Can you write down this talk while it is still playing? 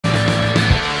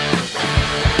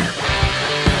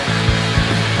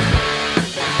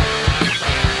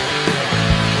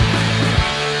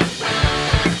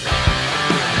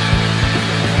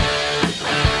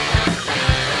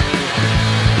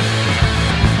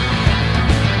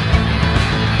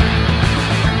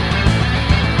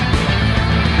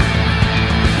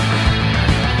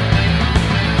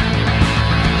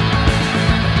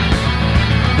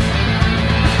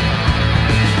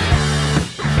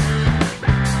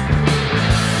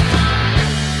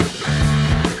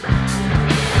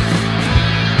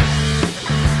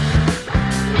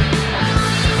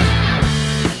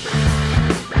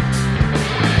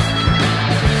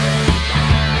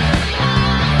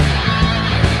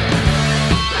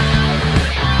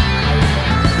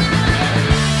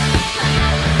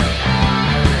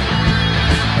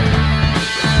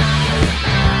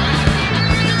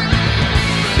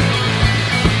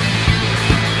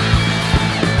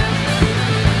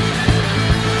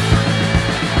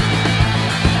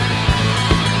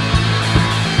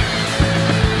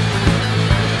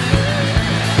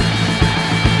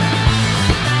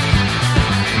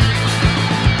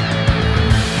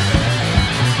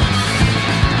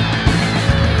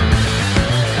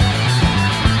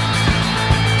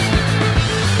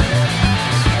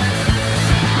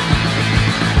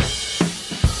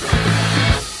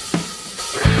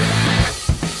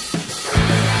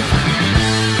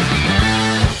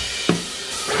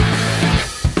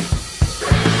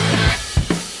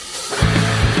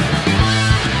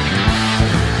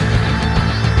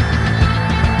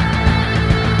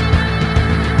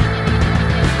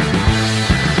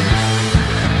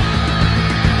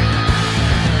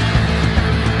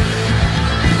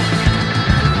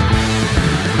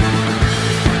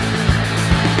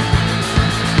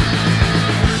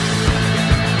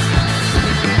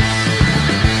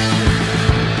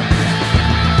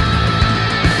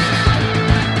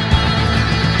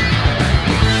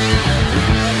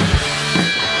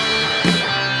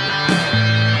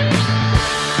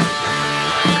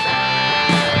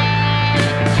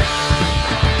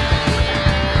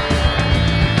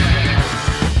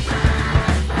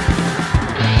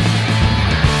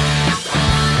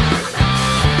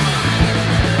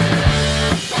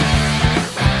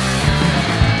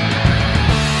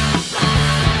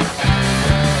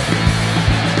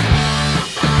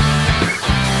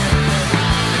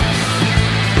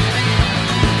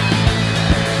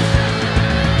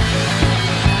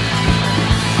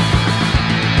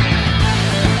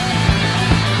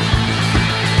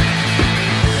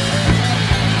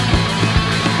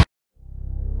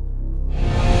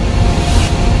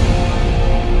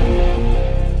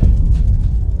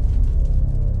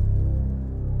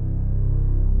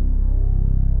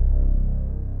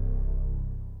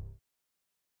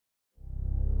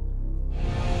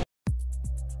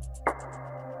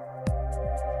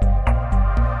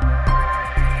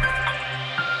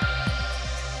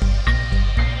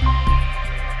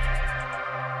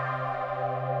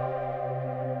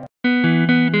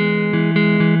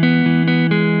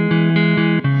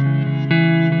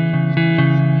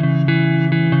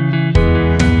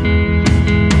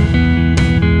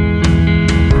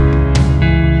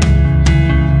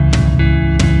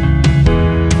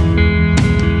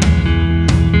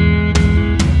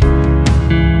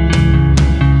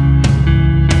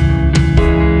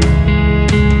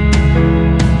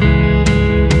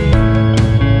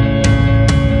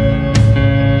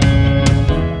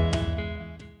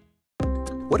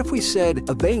said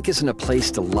a bank isn't a place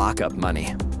to lock up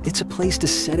money? It's a place to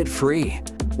set it free.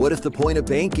 What if the point of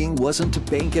banking wasn't to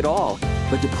bank at all,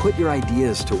 but to put your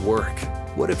ideas to work?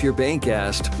 What if your bank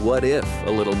asked, what if, a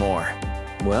little more?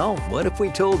 Well, what if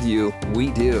we told you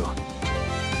we do?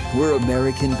 We're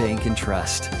American Bank and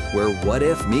Trust, where what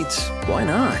if meets why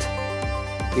not?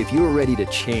 If you are ready to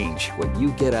change what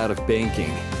you get out of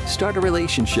banking, start a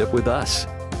relationship with us.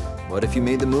 What if you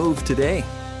made the move today?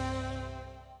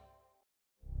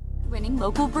 Winning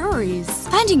local breweries.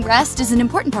 Finding rest is an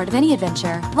important part of any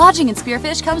adventure. Lodging in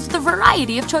Spearfish comes with a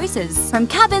variety of choices. From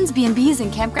cabins, B&Bs, and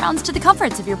campgrounds to the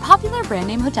comforts of your popular brand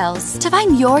name hotels. To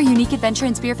find your unique adventure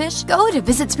in Spearfish, go to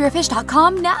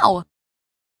visitspearfish.com now.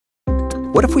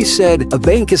 What if we said a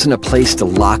bank isn't a place to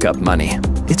lock up money?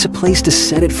 It's a place to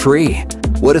set it free.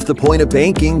 What if the point of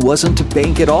banking wasn't to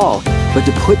bank at all, but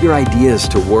to put your ideas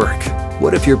to work?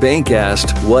 What if your bank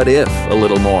asked, what if, a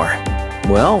little more?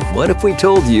 Well, what if we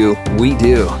told you we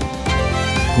do?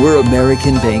 We're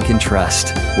American Bank and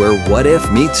Trust, where what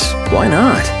if meets why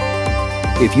not?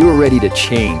 If you are ready to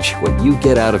change what you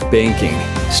get out of banking,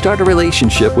 start a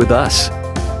relationship with us.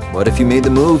 What if you made the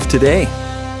move today?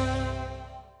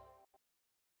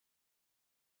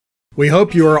 We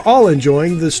hope you are all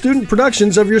enjoying the student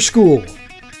productions of your school.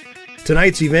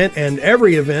 Tonight's event and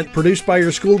every event produced by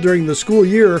your school during the school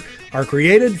year are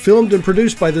created, filmed, and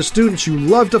produced by the students you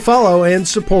love to follow and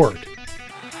support.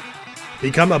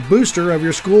 Become a booster of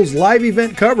your school's live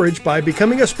event coverage by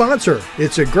becoming a sponsor.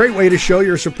 It's a great way to show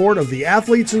your support of the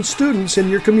athletes and students in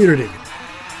your community.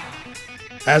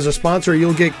 As a sponsor,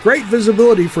 you'll get great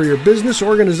visibility for your business,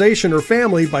 organization, or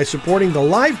family by supporting the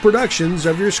live productions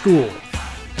of your school.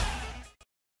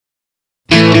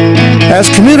 As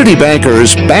community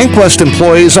bankers, BankWest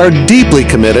employees are deeply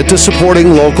committed to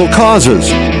supporting local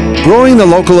causes, growing the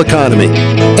local economy,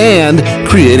 and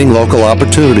creating local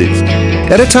opportunities.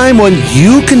 At a time when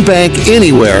you can bank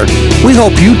anywhere, we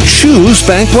hope you choose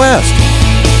BankWest.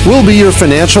 We'll be your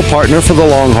financial partner for the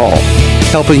long haul,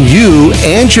 helping you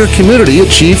and your community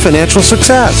achieve financial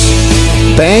success.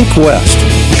 BankWest.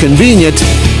 Convenient,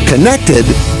 connected,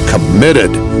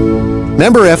 committed.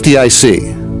 Member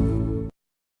FDIC.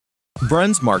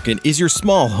 Bruns Market is your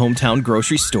small hometown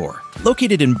grocery store,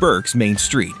 located in Burke's Main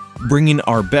Street. Bringing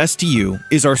our best to you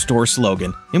is our store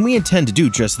slogan, and we intend to do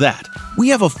just that. We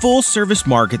have a full-service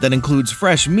market that includes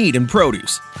fresh meat and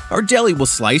produce. Our deli will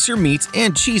slice your meats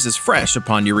and cheeses fresh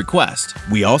upon your request.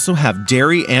 We also have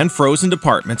dairy and frozen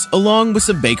departments along with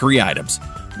some bakery items.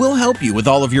 We'll help you with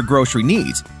all of your grocery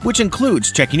needs, which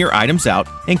includes checking your items out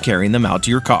and carrying them out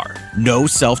to your car. No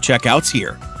self-checkouts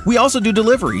here. We also do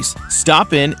deliveries.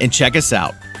 Stop in and check us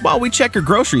out while we check your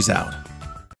groceries out.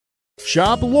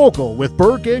 Shop local with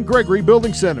Burke and Gregory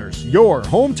Building Centers, your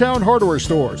hometown hardware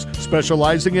stores,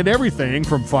 specializing in everything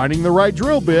from finding the right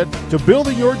drill bit to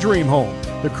building your dream home.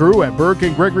 The crew at Burke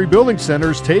and Gregory Building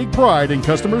Centers take pride in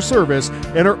customer service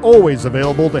and are always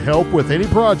available to help with any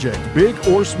project, big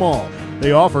or small.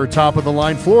 They offer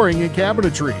top-of-the-line flooring and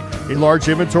cabinetry, a large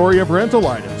inventory of rental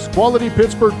items, quality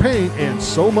Pittsburgh paint, and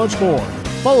so much more.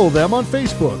 Follow them on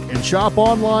Facebook and shop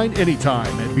online anytime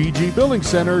at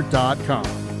bgbuildingcenter.com.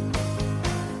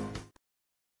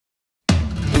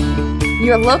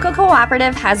 Your local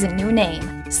cooperative has a new name.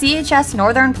 CHS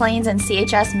Northern Plains and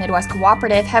CHS Midwest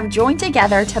Cooperative have joined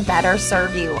together to better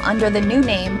serve you under the new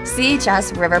name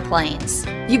CHS River Plains.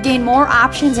 You gain more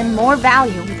options and more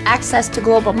value with access to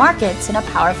global markets and a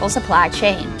powerful supply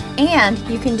chain. And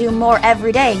you can do more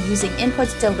every day using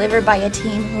inputs delivered by a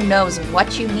team who knows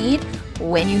what you need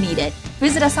when you need it.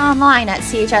 Visit us online at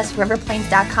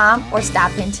chsriverplains.com or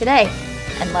stop in today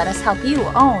and let us help you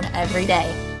own every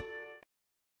day.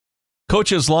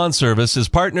 Coach's Lawn Service is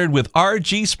partnered with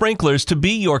RG Sprinklers to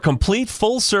be your complete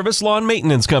full-service lawn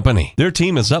maintenance company. Their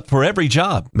team is up for every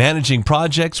job, managing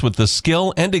projects with the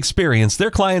skill and experience their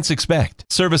clients expect.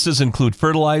 Services include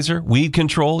fertilizer, weed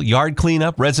control, yard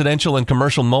cleanup, residential and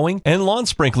commercial mowing, and lawn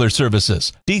sprinkler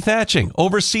services, dethatching,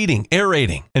 overseeding,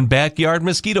 aerating, and backyard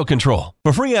mosquito control.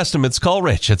 For free estimates, call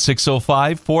Rich at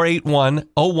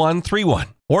 605-481-0131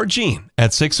 or Gene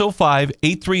at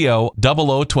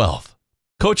 605-830-0012.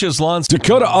 Coach's Lawns.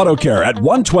 Dakota Auto Care at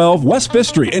 112 West 5th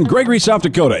Street in Gregory, South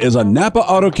Dakota is a Napa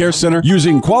Auto Care Center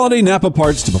using quality Napa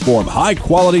parts to perform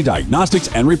high-quality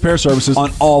diagnostics and repair services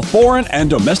on all foreign and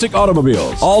domestic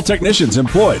automobiles. All technicians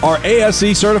employed are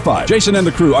ASE certified. Jason and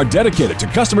the crew are dedicated to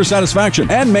customer satisfaction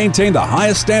and maintain the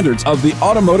highest standards of the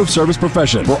automotive service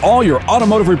profession. For all your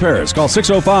automotive repairs, call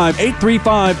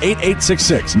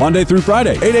 605-835-8866. Monday through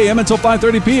Friday, 8 a.m. until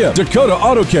 5:30 p.m. Dakota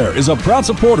Auto Care is a proud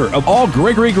supporter of all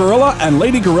Gregory Gorilla and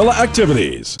Lady Gorilla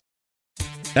activities.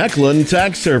 Eklund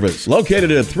Tax Service, located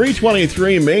at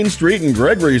 323 Main Street in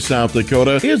Gregory, South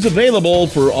Dakota, is available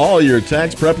for all your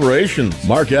tax preparations.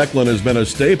 Mark Eklund has been a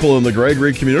staple in the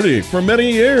Gregory community for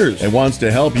many years and wants to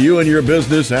help you and your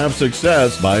business have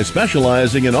success by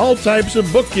specializing in all types of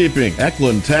bookkeeping.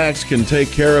 Eklund Tax can take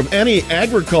care of any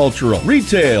agricultural,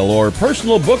 retail, or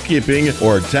personal bookkeeping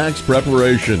or tax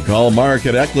preparation. Call Mark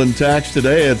at Eklund Tax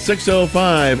today at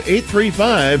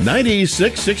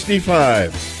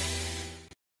 605-835-9665.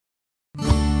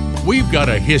 We've got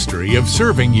a history of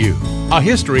serving you, a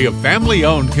history of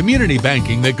family-owned community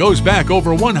banking that goes back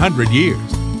over 100 years.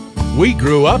 We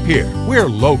grew up here, we're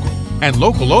local, and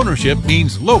local ownership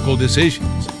means local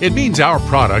decisions. It means our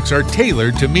products are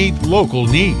tailored to meet local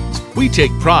needs. We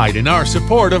take pride in our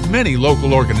support of many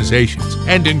local organizations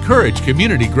and encourage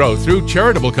community growth through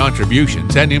charitable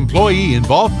contributions and employee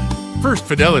involvement. First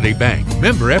Fidelity Bank,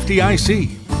 member FDIC,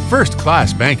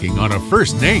 first-class banking on a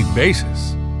first-name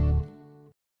basis.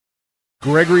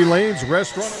 Gregory Lane's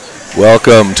Restaurant.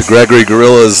 Welcome to Gregory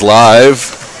Gorillas Live.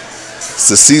 It's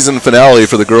the season finale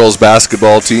for the girls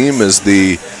basketball team as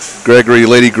the Gregory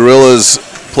Lady Gorillas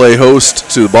play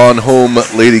host to the Homme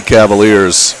Lady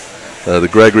Cavaliers. The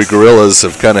Gregory Gorillas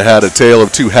have kind of had a tale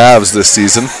of two halves this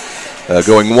season,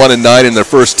 going 1-9 in their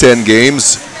first 10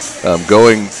 games,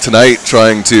 going tonight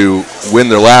trying to win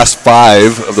their last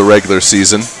 5 of the regular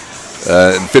season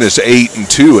and finish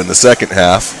 8-2 in the second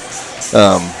half.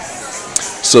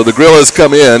 So the Gorillas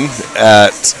come in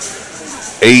at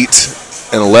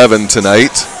 8-11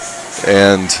 tonight,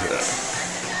 and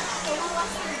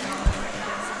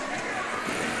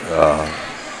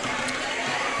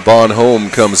Homme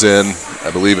comes in,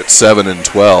 I believe, at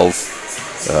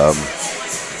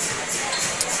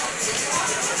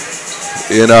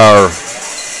 7-12. In our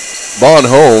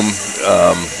Homme,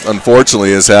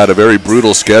 unfortunately, has had a very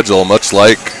brutal schedule, much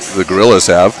like the Gorillas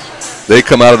have. They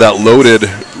come out of that loaded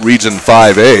Region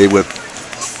 5A with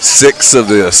 6 of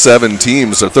the 7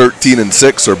 teams are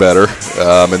 13-6 or better,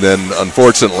 and then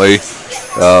unfortunately,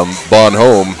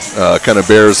 Homme kind of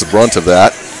bears the brunt of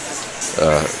that.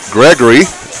 Gregory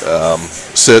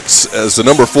sits as the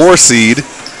number 4 seed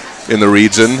in the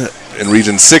region, in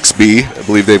Region 6B. I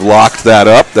believe they've locked that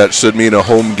up. That should mean a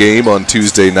home game on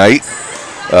Tuesday night.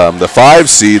 The 5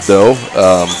 seed, though,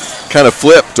 kind of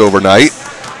flipped overnight.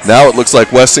 Now it looks like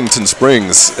Wessington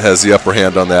Springs has the upper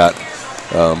hand on that.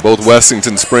 Both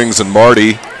Wessington Springs and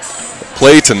Marty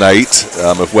play tonight.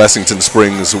 If Wessington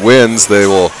Springs wins, they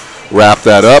will wrap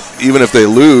that up. Even if they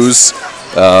lose,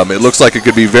 it looks like it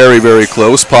could be very, very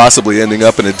close, possibly ending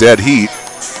up in a dead heat.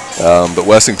 But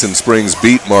Wessington Springs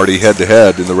beat Marty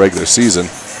head-to-head in the regular season.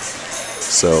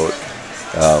 So,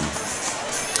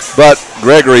 but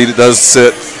Gregory does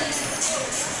sit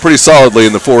pretty solidly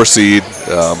in the 4 seed.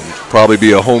 Probably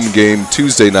be a home game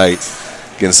Tuesday night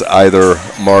against either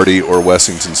Marty or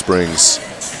Wessington Springs.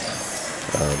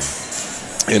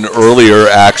 In earlier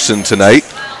action tonight,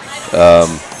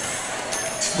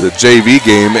 the JV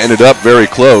game ended up very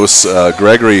close.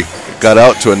 Gregory got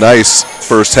out to a nice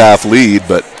first half lead,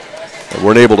 but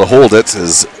weren't able to hold it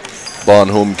as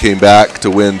Homme came back to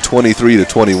win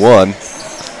 23-21.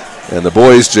 And the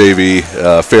boys JV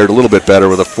fared a little bit better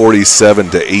with a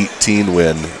 47-18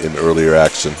 win in earlier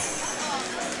action.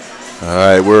 All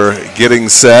right, we're getting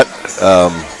set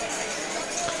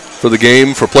for the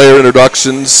game for player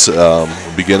introductions,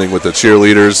 beginning with the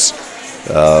cheerleaders,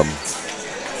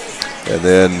 and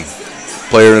then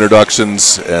player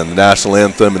introductions and the national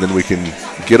anthem, and then we can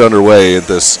get underway at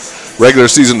this regular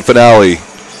season finale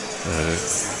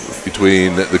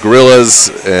between the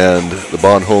Gorillas and the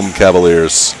Homme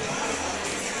Cavaliers.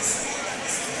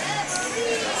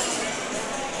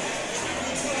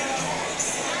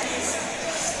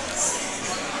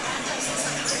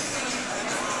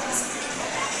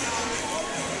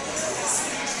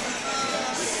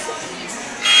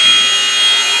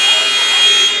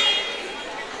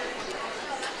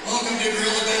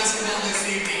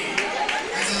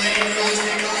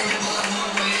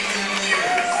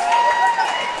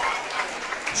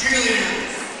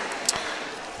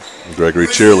 Gregory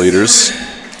cheerleaders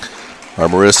are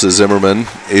Marissa Zimmerman,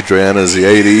 Adriana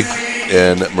Ziadi,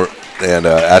 and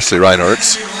Ashley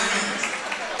Reinhardt.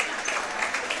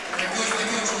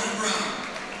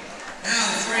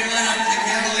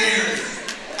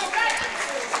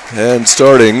 And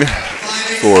starting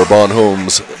for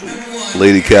Homme's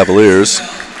Lady Cavaliers,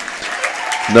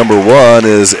 number 1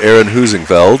 is Erin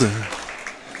Husingfeld.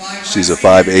 She's a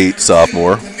 5'8"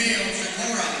 sophomore.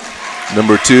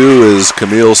 Number 2 is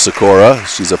Camille Sikora.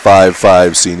 She's a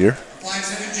 5'5" senior.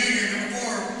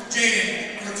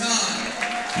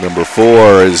 Number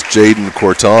 4 is Jaden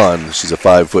Corton. She's a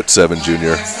 5'7"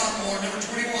 junior.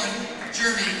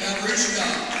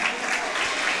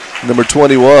 Number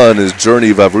 21 is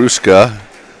Journey Vavrushka,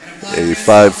 a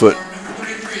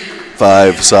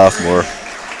 5'5" sophomore.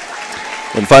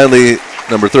 And finally,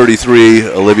 number 33,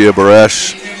 Olivia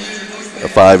Baresh, a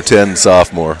 5'10"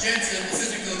 sophomore.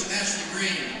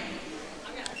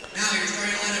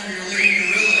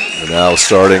 And now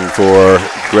starting for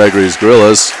Gregory's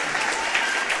Gorillas.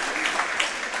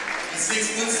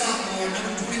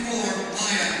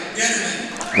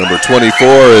 Number 24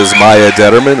 is Maya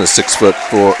Detterman, a 6 foot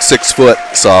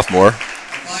sophomore.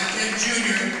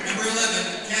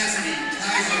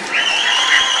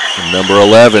 And number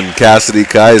 11, Cassidy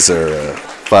Kaiser, a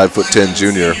 5'10"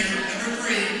 junior.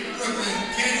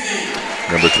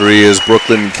 Number 3 is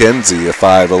Brooklyn Kenzie, a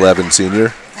 5'11"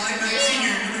 senior.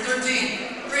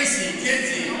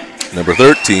 Number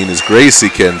 13 is Gracie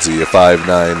Kenzie, a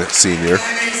 5'9" senior.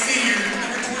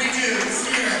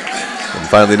 And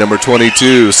finally, number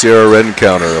 22, Sierra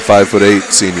Rencounter, a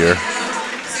 5'8" senior.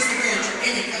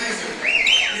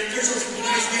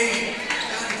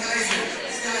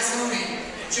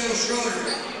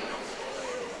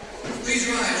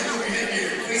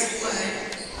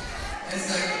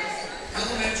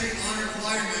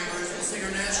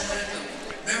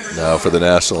 Now for the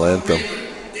national anthem.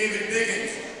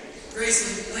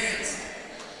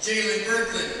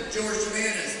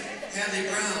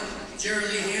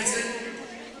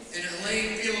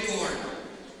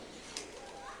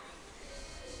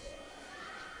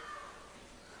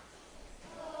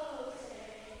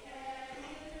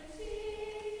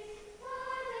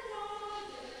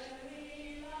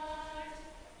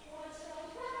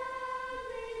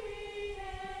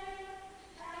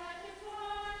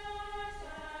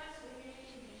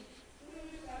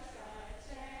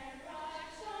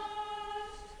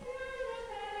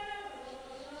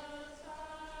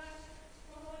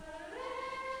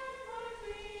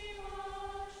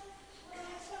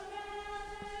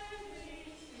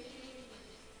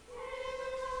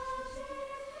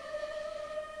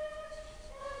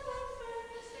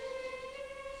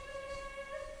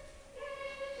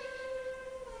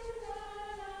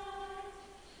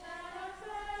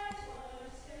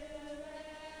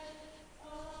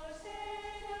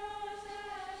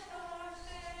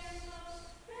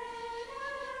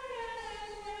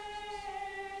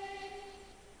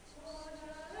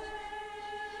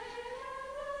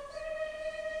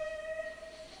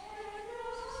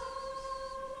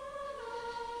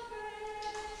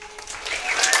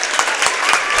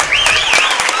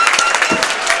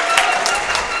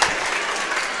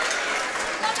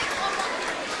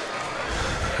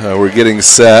 We're getting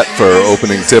set for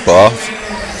opening tip-off.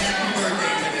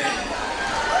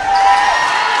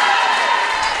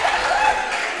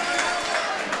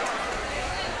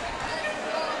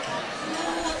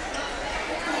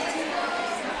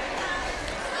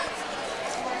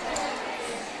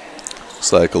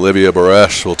 Looks like Olivia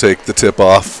Baresh will take the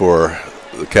tip-off for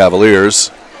the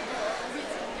Cavaliers.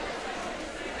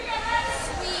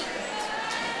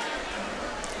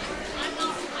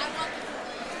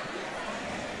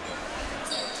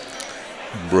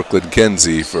 Brooklyn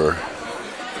Kenzie for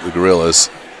the Gorillas.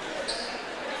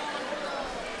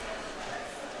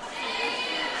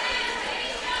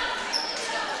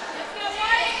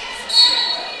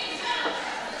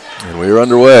 And we are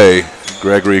underway.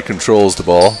 Gregory controls the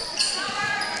ball.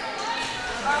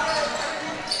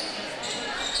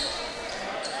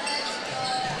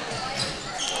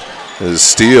 His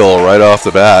steal right off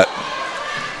the bat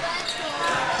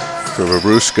for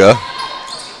Vavrushka.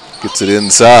 Gets it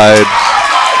inside.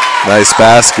 Nice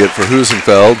basket for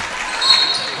Husenfeld.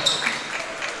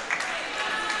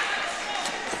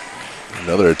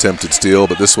 Another attempted steal,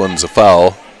 but this one's a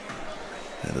foul.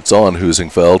 And it's on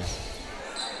Husenfeld.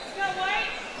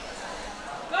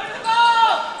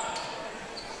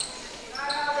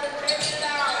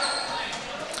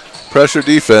 Pressure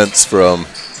defense from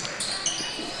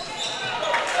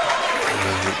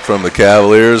the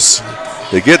Cavaliers.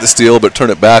 They get the steal, but turn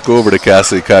it back over to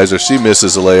Cassidy Kaiser. She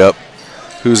misses a layup.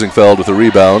 Husenfeld with a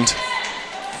rebound.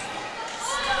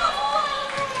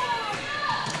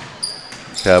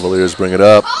 Cavaliers bring it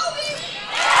up.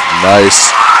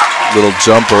 Nice little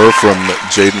jumper from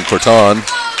Jaden Corton.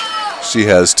 She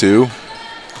has 2.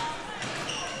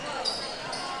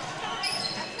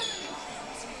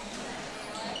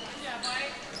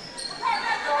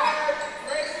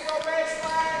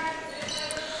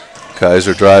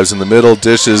 Kaiser drives in the middle,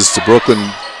 dishes to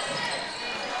Brooklyn.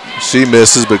 She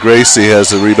misses, but Gracie has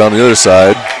the rebound on the other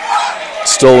side.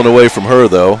 Stolen away from her,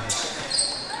 though.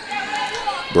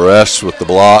 Baresh with the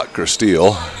block or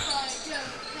steal.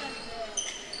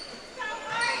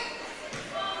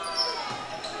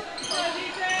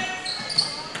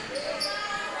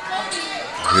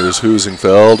 Here's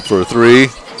Husingfeld for a three.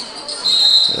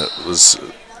 That was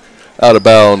out of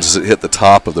bounds as it hit the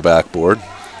top of the backboard.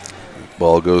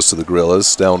 Ball goes to the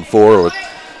Gorillas, down 4 with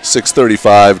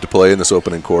 6:35 to play in this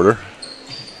opening quarter.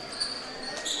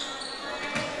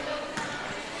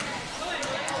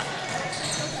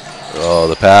 Oh,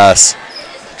 the pass.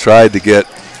 Tried to get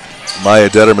Maya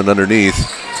Detterman underneath.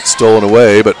 Stolen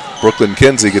away, but Brooklyn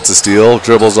Kinsey gets a steal.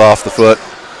 Dribbles off the foot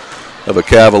of a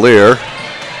Cavalier.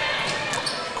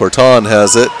 Corton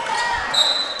has it.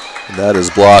 And that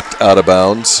is blocked out of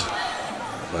bounds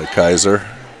by Kaiser.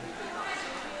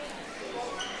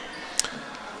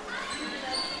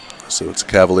 So it's a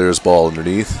Cavaliers ball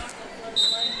underneath.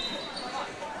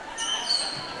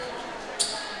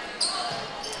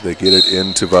 They get it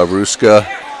into Wawruska.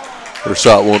 Her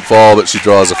shot won't fall, but she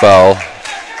draws a foul.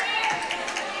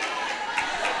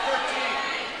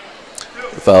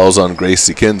 The foul's on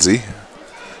Gracie Kinsey.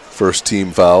 First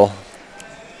team foul.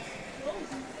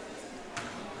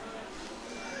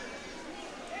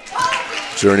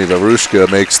 Journey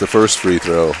Wawruska makes the first free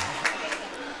throw.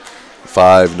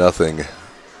 5-0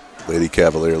 Lady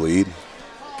Cavalier lead.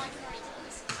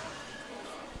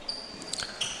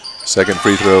 Second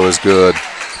free throw is good.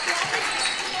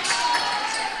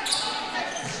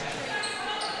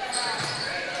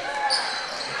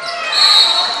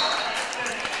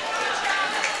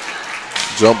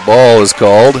 Jump ball is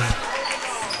called.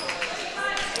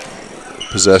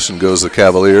 Possession goes to the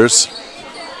Cavaliers.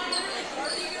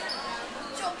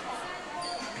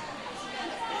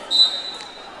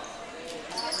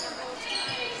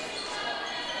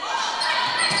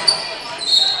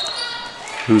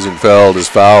 Husenfeld is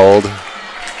fouled.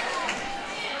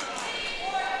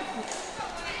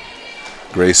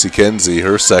 Gracie Kinsey,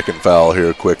 her second foul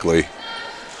here quickly.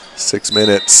 6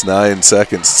 minutes, 9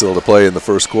 seconds still to play in the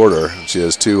first quarter. She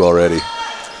has 2 already.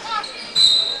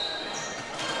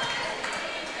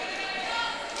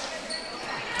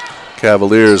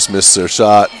 Cavaliers miss their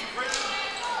shot.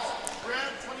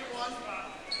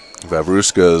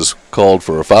 Wawruska is called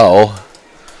for a foul.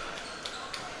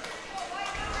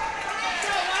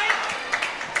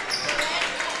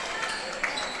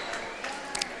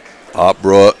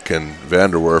 Opbrook and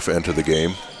Vanderwerf enter the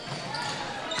game.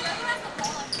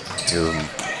 Give them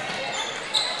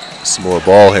some more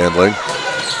ball handling.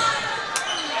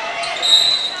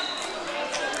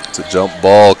 It's a jump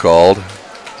ball called.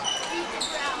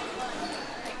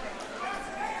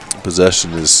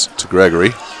 Possession is to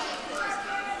Gregory.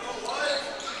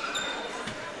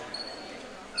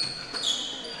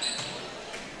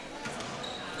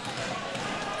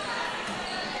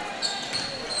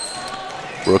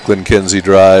 Brooklyn Kinsey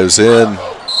drives in,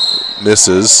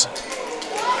 misses.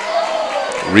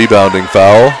 Rebounding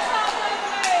foul.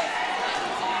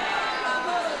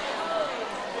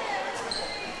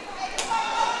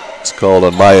 It's called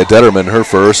on Maya Detterman, her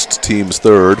first, team's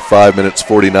third. 5 minutes,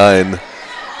 49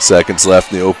 seconds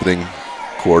left in the opening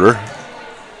quarter.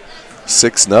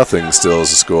 6-0 still is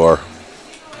the score.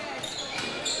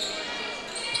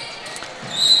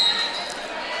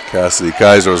 Cassidy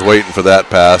Kaiser was waiting for that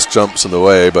pass, jumps in the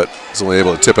way, but is only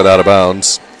able to tip it out of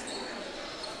bounds.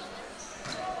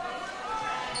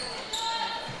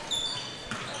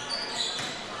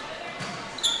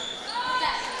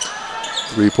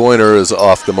 Three-pointer is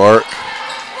off the mark.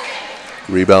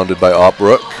 Rebounded by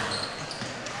Opbrook.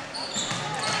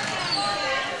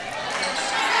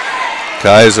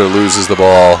 Kaiser loses the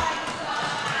ball.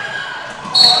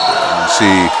 And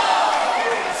she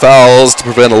fouls to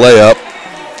prevent a layup.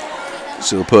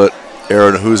 She'll put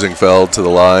Erin Husingfeld to the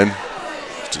line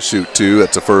to shoot 2.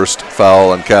 That's a first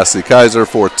foul on Cassidy Kaiser,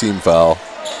 4th team foul.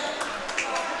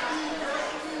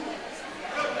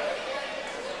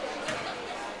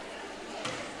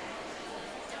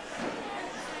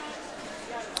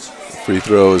 Free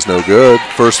throw is no good.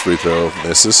 First free throw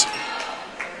misses.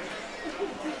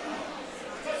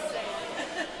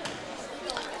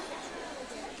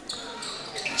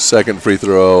 Second free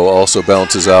throw also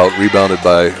bounces out, rebounded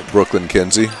by Brooklyn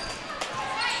Kinsey.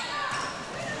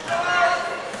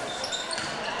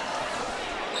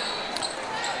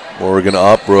 Morgan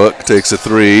Opbrook takes a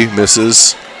 3,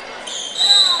 misses.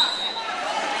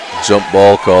 Jump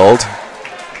ball called.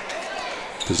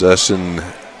 Possession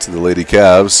to the Lady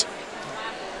Cavs.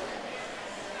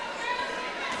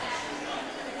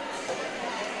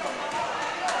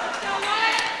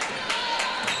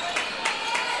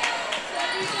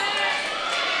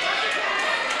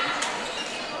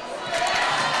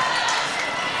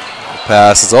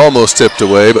 Pass is almost tipped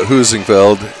away, but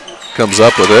Husingfeld comes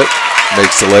up with it,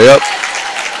 makes the layup.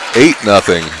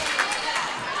 8-0.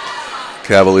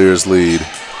 Cavaliers lead.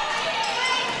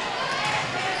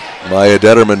 Maya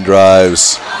Detterman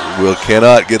drives.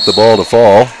 Cannot get the ball to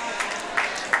fall.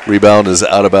 Rebound is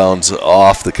out of bounds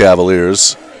off the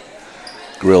Cavaliers.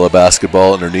 Gorilla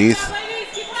basketball underneath.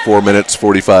 4 minutes,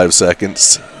 45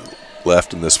 seconds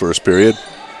left in this first period.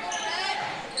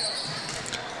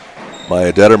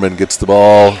 Maya Detterman gets the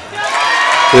ball.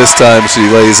 This time she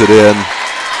lays it in.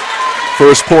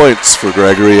 First points for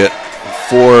Gregory at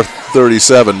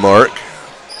 4:37 mark.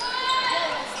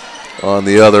 On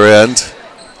the other end,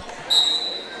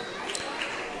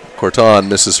 Corton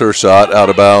misses her shot, out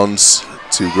of bounds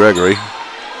to Gregory.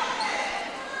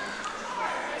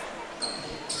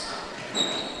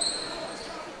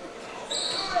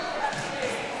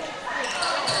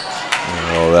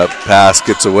 Oh, that pass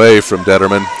gets away from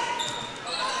Detterman.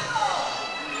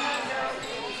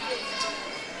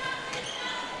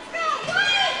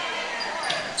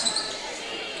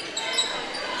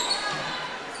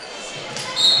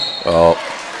 Oh,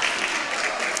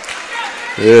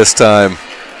 this time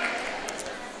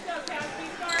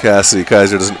Cassidy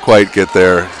Kaiser doesn't quite get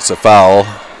there. It's a foul.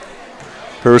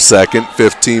 Her second,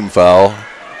 5th team foul.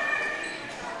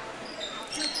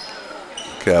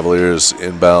 Cavaliers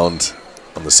inbound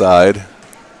on the side.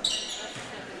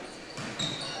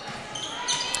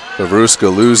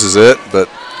 Pavruska loses it, but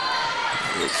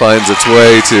it finds its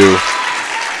way to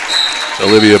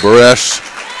Olivia Baresh.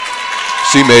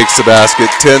 She makes the basket,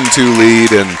 10-2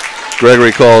 lead, and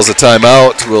Gregory calls a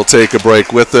timeout. We'll take a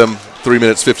break with them. 3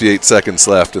 minutes, 58 seconds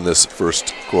left in this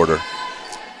first quarter.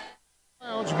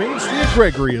 Main Street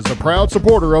Gregory is a proud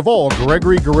supporter of all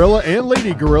Gregory Gorilla and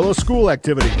Lady Gorilla school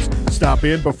activities. Stop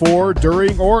in before,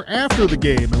 during, or after the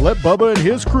game and let Bubba and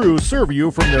his crew serve you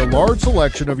from their large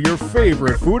selection of your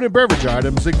favorite food and beverage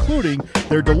items, including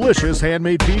their delicious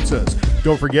handmade pizzas.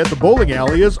 Don't forget the bowling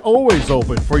alley is always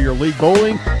open for your league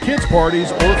bowling, kids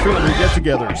parties, or family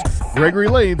get-togethers. Gregory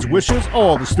Lanes wishes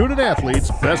all the student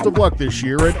athletes best of luck this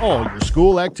year in all your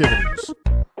school activities.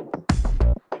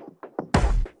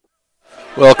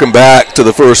 Welcome back to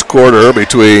the first quarter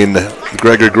between the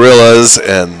Gregory Gorillas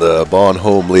and the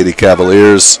Homme Lady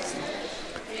Cavaliers.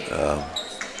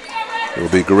 It will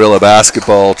be Gorilla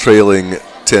basketball trailing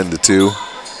 10-2.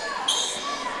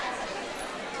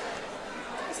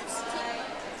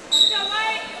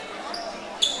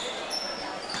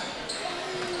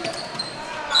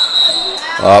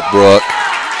 Brooke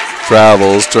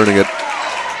travels, turning it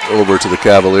over to the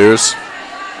Cavaliers.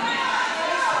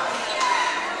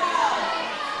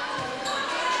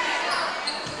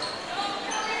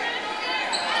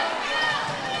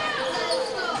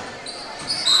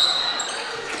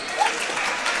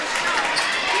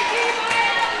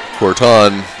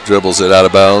 Corton dribbles it out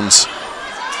of bounds,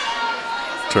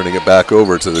 turning it back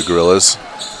over to the Gorillas.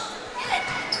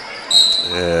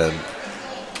 And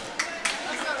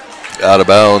out of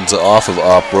bounds off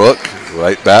of Brook,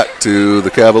 right back to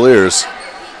the Cavaliers.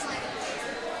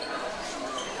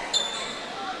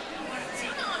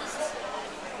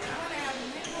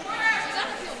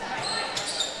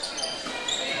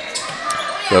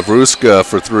 Gavruska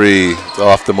for three,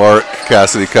 off the mark.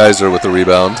 Cassidy Kaiser with the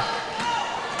rebound.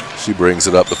 She brings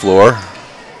it up the floor.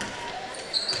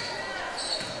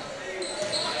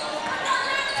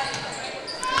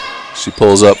 She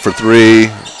pulls up for three.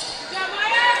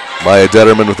 Maya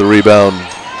Detterman with the rebound.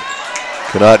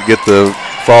 Cannot get the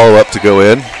follow-up to go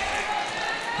in.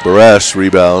 Baresh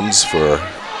rebounds for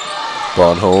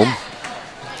Homme.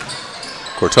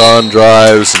 Corton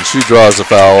drives, and she draws a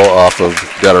foul off of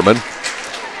Detterman.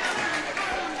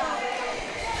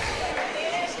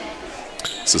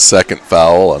 It's the second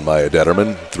foul on Maya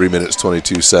Detterman. 3 minutes,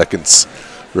 22 seconds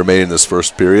remaining in this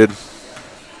first period.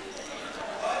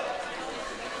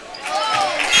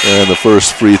 And the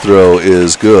first free throw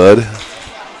is good.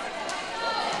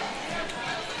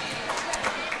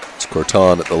 It's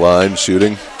Corton at the line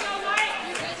shooting.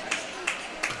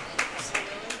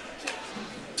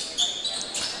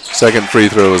 Second free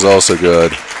throw is also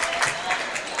good.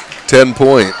 10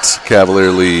 points,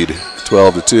 Cavalier lead,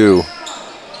 12-2.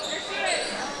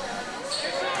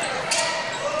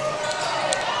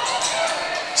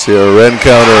 Sierra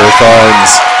Rencounter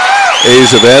finds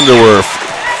Asia Vanderwerf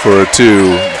for a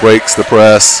two, breaks the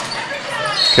press.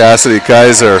 Cassidy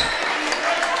Kaiser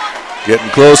getting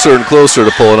closer and closer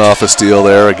to pulling off a steal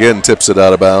there. Again, tips it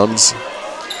out of bounds.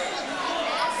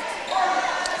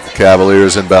 The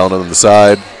Cavaliers inbound on the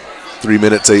side. 3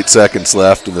 minutes, 8 seconds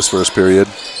left in this first period.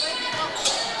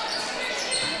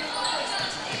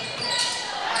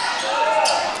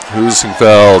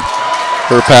 Husingfeld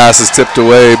Her pass is tipped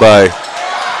away by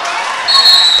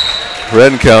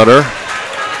Rencounter.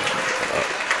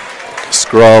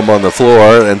 Scrum on the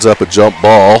floor, ends up a jump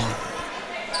ball.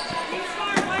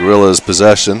 Gorillas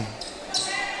possession.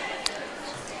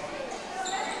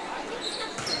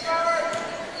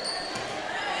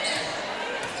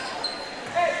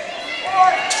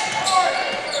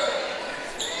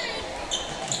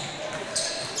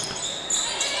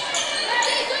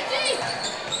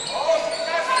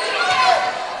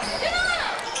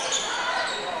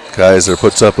 Kaiser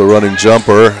puts up a running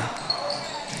jumper.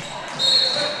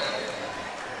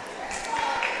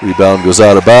 Rebound goes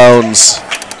out of bounds.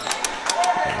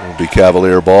 It'll be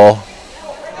Cavalier ball.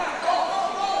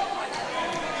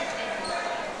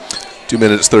 2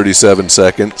 minutes, 37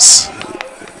 seconds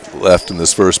left in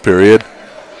this first period.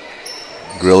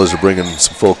 Gorillas are bringing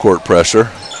some full court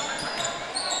pressure.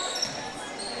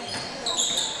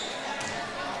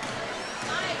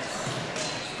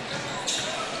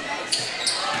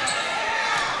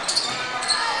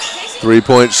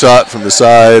 Three-point shot from the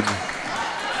side.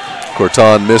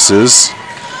 Corton misses.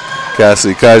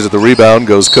 Cassidy Kaiser the rebound,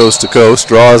 goes coast to coast,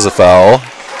 draws a foul.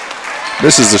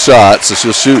 Misses the shot, so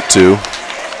she'll shoot two.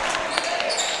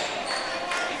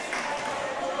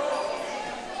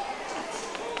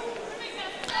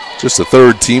 Just a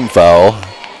third team foul,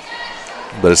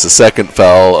 but it's the second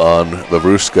foul on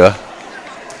Lavrushka.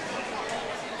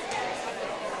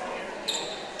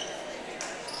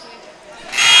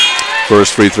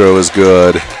 First free throw is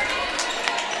good.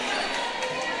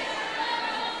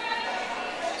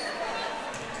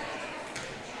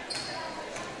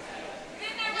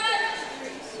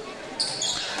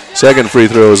 Second free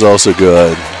throw is also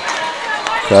good.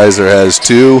 Kaiser has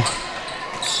two.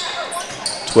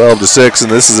 12-6,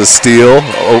 and this is a steal.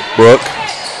 Oh, Burke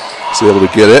is able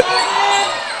to get it.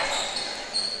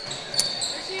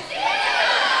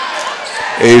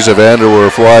 Asia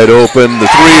Vanderwerf wide open. The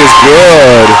three is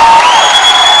good.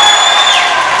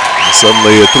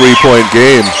 Suddenly a three-point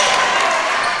game.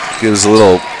 Gives a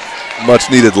little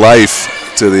much-needed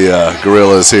life to the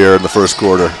Gorillas here in the first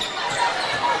quarter.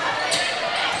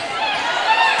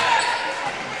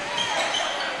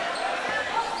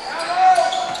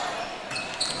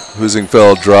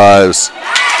 Husingfeld drives,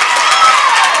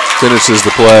 finishes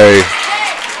the play.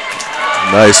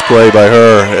 Nice play by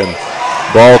her, and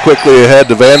ball quickly ahead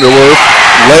to Vanderwerf.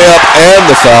 Layup and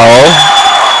the foul.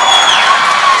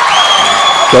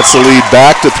 Cuts the lead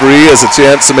back to three, has a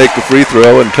chance to make the free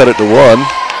throw and cut it to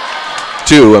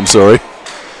two.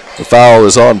 The foul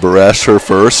is on Baresh, her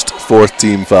first, fourth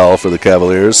team foul for the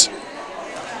Cavaliers.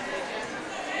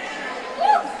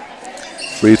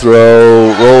 Free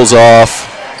throw rolls off.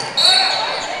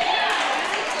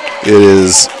 It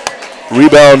is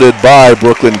rebounded by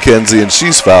Brooklyn Kenzie, and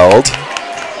she's fouled.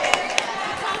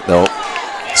 No,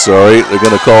 sorry, they're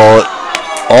going to call it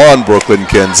on Brooklyn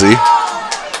Kenzie.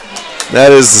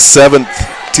 That is the seventh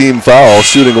team foul,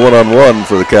 shooting one-on-one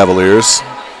for the Cavaliers.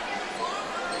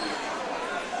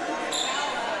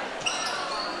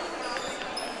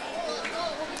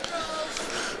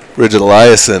 Bridget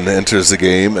Eliason enters the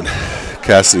game, and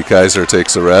Cassidy Kaiser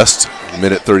takes a rest.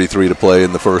 Minute 33 to play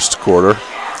in the first quarter.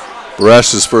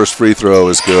 Baresh's first free throw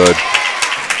is good.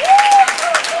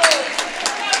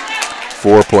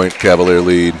 4-point Cavalier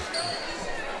lead.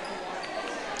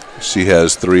 She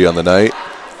has three on the night.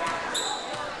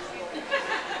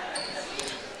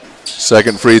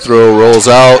 Second free throw rolls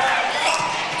out.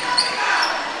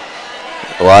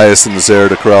 Eliason is there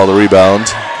to corral the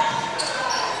rebound.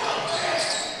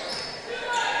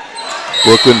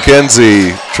 Brooklyn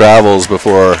Kenzie travels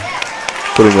before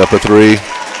putting up a three.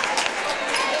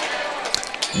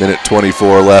 Minute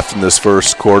 24 left in this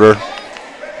first quarter.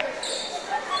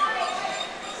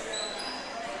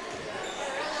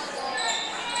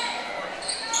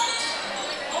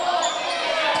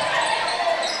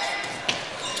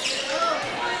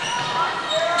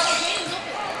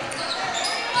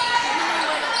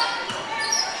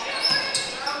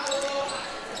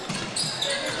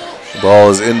 Ball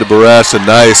is into Baresh, a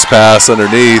nice pass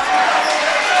underneath.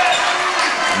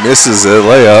 Misses a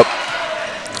layup.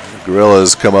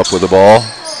 Gorillas come up with the ball.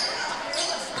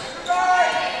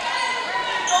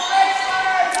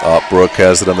 Brooke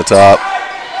has it on the top.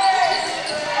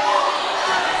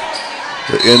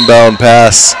 The inbound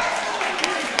pass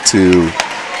to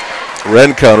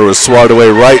Rencounter was swatted away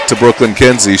right to Brooklyn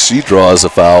Kenzie. She draws a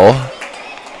foul.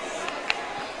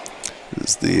 This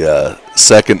is the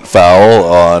second foul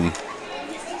on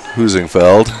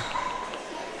Husingfeld.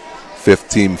 Fifth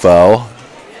team foul.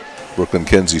 Brooklyn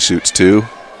Kenzie shoots two.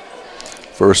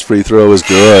 First free throw is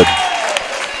good.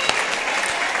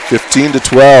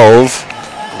 15-12.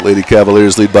 Lady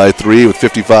Cavaliers lead by 3 with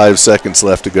 55 seconds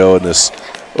left to go in this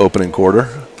opening quarter.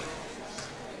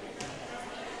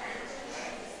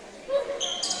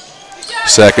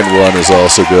 Second one is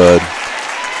also good.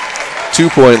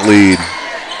 2-point lead.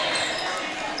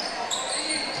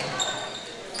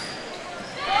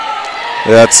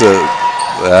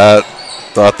 That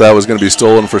thought that was going to be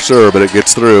stolen for sure, but it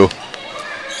gets through.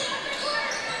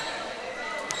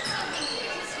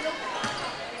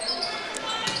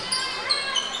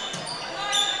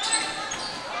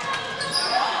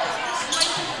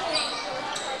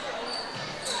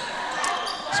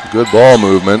 Some good ball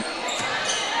movement.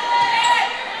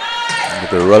 But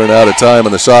they're running out of time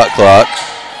on the shot clock.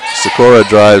 Socorro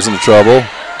drives into trouble.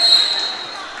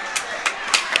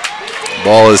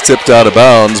 Ball is tipped out of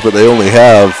bounds, but they only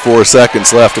have 4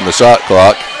 seconds left in the shot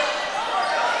clock.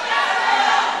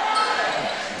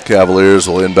 Cavaliers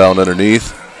will inbound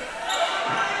underneath.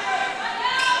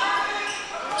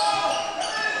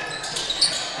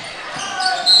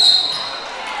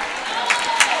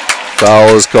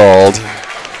 Foul is called.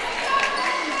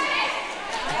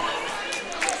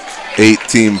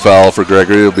 8-team foul for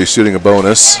Gregory. He'll be shooting a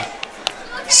bonus.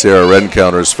 Sarah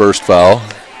Rencounter's first foul.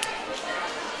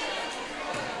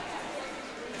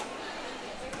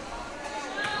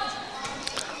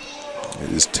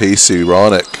 It is Tacey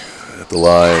Ronick at the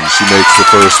line. She makes the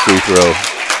first free throw.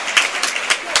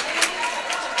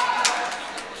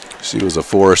 She was a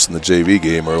force in the JV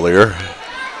game earlier.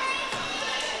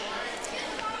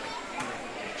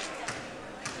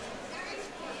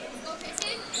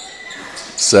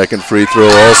 Second free throw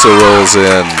also rolls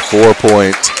in.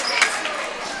 4-point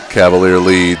Cavalier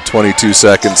lead. 22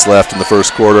 seconds left in the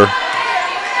first quarter.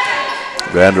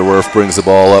 Vanderwerf brings the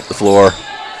ball up the floor.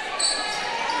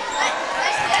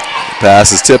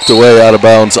 Pass is tipped away out of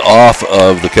bounds off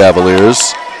of the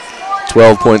Cavaliers.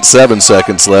 12.7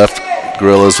 seconds left.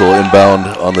 Gorillas will inbound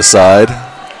on the side.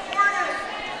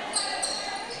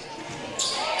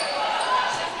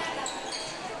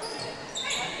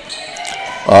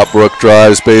 Brooke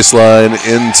drives baseline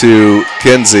into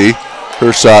Kenzie.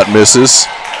 Her shot misses.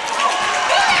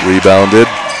 Rebounded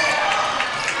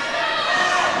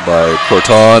by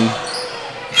Corton.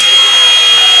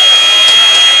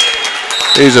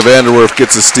 Asia Vanderwerf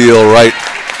gets a steal right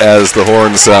as the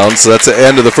horn sounds. So that's the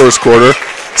end of the first quarter.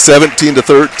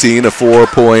 17-13, a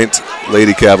 4-point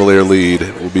Lady Cavalier lead.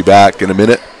 We'll be back in a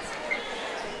minute.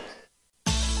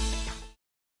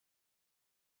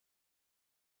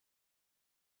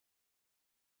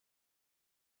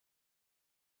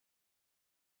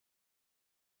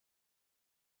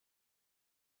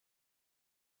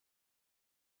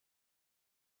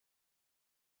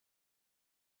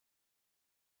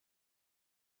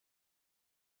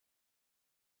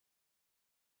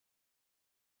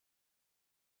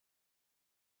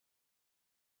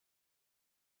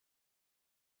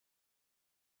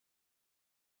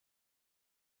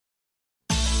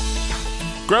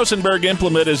 Grossenberg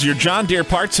Implement is your John Deere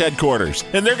parts headquarters,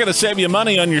 and they're going to save you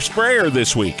money on your sprayer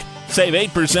this week. Save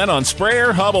 8% on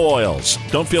sprayer hub oils.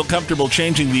 Don't feel comfortable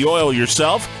changing the oil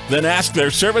yourself? Then ask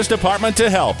their service department to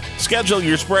help. Schedule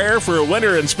your sprayer for a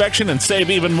winter inspection and save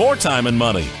even more time and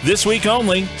money. This week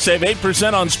only, save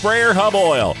 8% on sprayer hub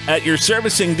oil at your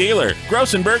servicing dealer,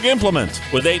 Grossenberg Implement,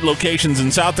 with 8 locations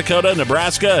in South Dakota,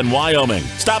 Nebraska, and Wyoming.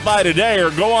 Stop by today or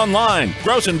go online,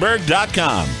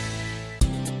 grossenberg.com.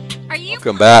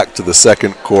 Welcome back to the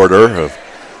second quarter of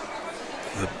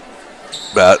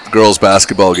the girls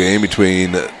basketball game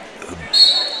between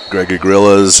Gregory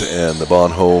Gorillas and the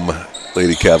Bon Homme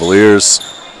Lady Cavaliers.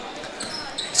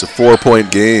 It's a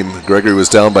 4-point game. Gregory was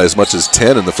down by as much as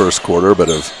 10 in the first quarter, but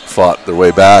have fought their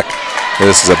way back.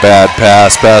 This is a bad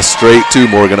pass. Pass straight to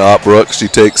Morgan Ottbrook. She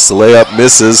takes the layup,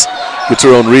 misses, gets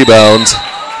her own rebound.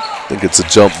 I think it's a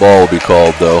jump ball will be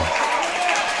called, though.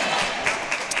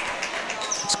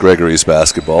 It's Gregory's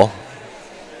basketball.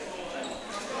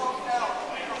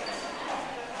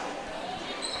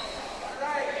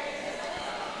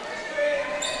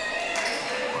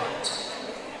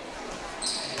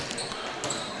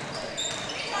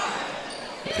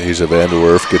 Asia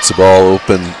Vanderwerf gets the ball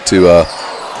open to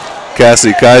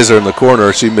Cassidy Kaiser in the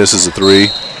corner. She misses a 3.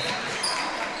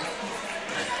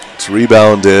 It's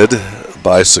rebounded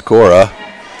by Sikora.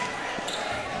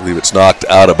 I believe it's knocked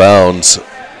out of bounds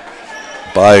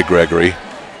by Gregory.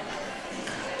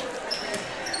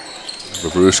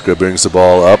 Babrushka brings the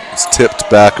ball up. It's tipped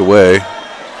back away.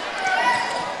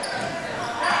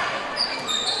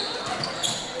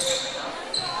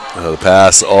 The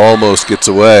pass almost gets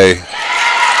away.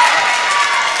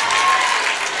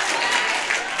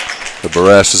 The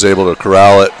Baresh is able to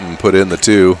corral it and put in the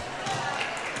 2.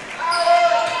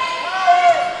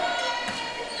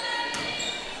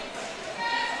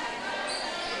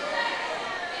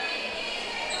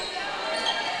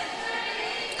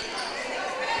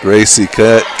 Gracie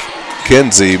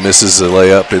Kinsey misses a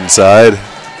layup inside.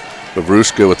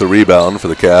 Bavrushka with the rebound for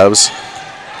the Cavs.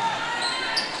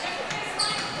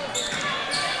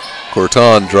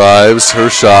 Corton drives. Her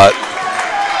shot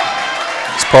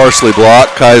is partially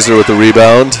blocked. Kaiser with the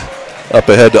rebound. Up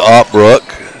ahead to Opbrook.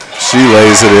 She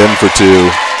lays it in for 2.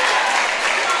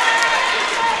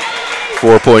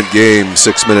 4-point game,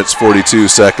 6 minutes, 42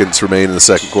 seconds remain in the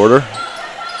second quarter.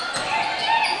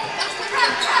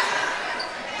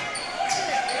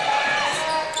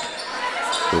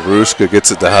 Bavrushka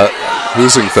gets it to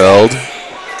Husingfeld.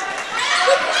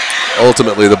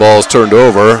 Ultimately, the ball is turned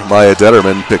over. Maya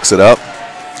Detterman picks it up.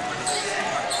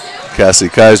 Cassie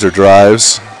Kaiser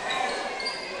drives.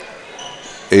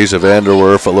 Asia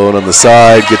Vanderwerf alone on the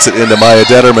side, gets it into Maya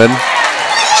Detterman.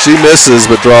 She misses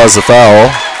but draws a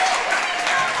foul.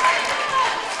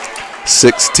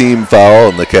 6-team foul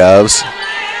on the Cavs.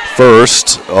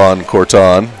 First on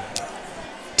Corton.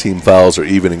 Team fouls are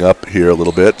evening up here a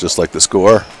little bit, just like the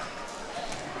score.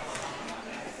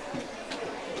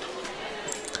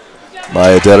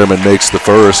 Maya Detterman makes the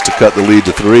first to cut the lead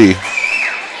to 3.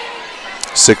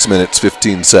 6 minutes,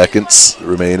 15 seconds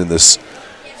remain in this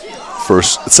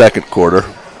second quarter.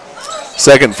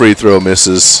 Second free throw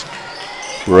misses.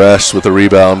 Bresh with a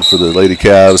rebound for the Lady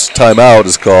Cavs. Timeout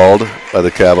is called by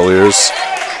the Cavaliers.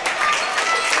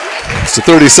 It's a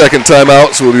 30-second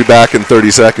timeout, so we'll be back in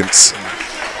 30 seconds.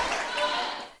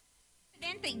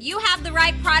 That you have the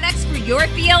right products for your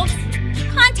fields?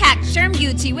 Contact Sherm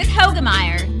Gucci with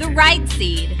Hogemeyer, the right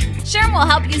seed. Sherm will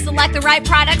help you select the right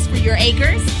products for your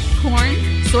acres, corn,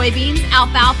 soybeans,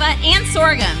 alfalfa, and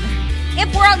sorghum.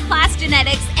 If world-class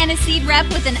genetics and a seed rep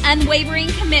with an unwavering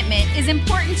commitment is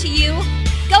important to you,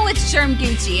 go with Sherm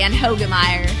Gucci and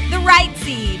Hogemeyer, the right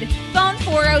seed. Phone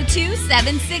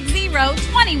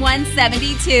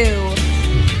 402-760-2172.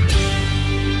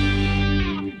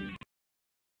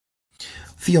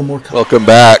 Feel more Welcome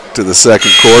back to the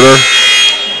second quarter.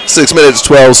 6 minutes,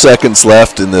 12 seconds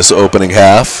left in this opening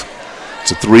half.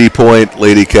 It's a 3-point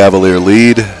Lady Cavalier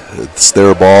lead. It's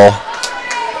their ball.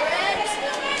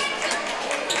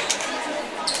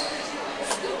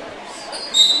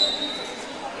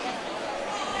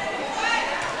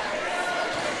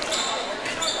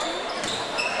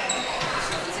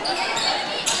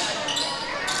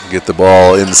 Get the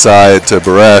ball inside to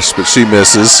Baresh, but she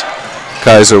misses.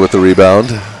 Kaiser with the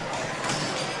rebound.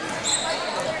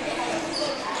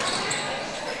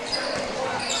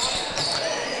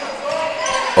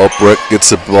 Opbrook gets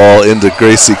the ball into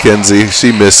Gracie Kinsey.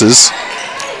 She misses.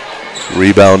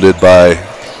 Rebounded by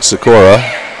Sikora.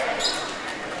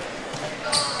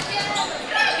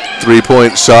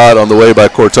 3-point shot on the way by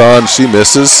Corton. She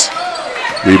misses.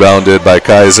 Rebounded by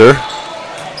Kaiser.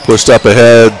 Pushed up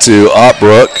ahead to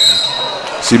Opbrook.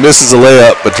 She misses a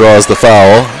layup but draws the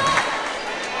foul.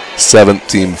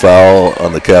 7th-team foul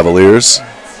on the Cavaliers.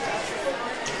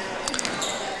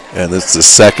 And it's the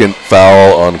second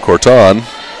foul on Corton.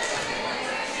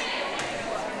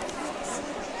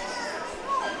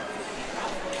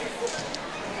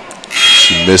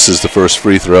 She misses the first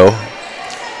free throw.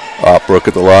 Opbrook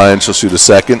at the line. She'll shoot a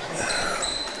second.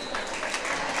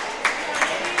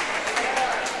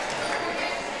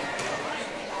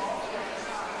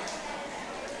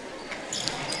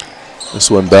 This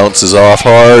one bounces off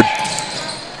hard.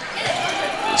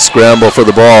 Scramble for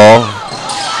the ball.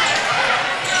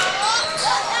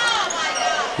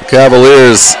 The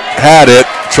Cavaliers had it,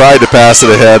 tried to pass it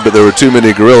ahead, but there were too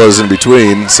many gorillas in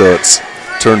between, so it's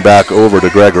turned back over to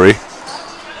Gregory.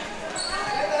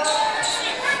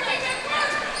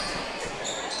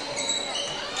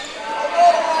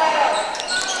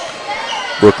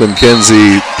 Brooklyn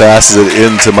Kinsey passes it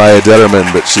into Maya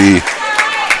Detterman, but she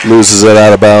loses it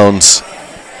out of bounds.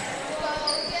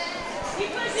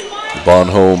 Bon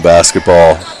Homme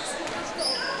basketball.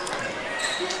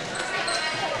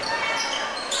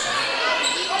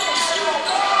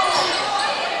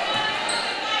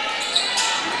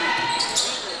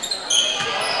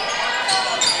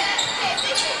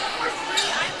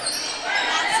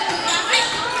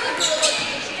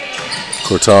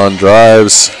 Corton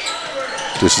drives,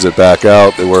 dishes it back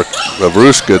out. They work.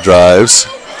 Bavrushka drives.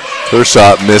 Her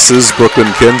shot misses.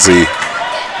 Brooklyn Kinsey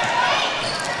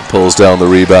pulls down the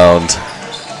rebound.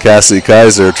 Cassie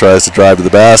Kaiser tries to drive to the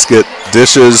basket.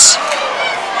 Dishes.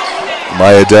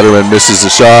 Maya Detterman misses the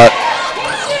shot.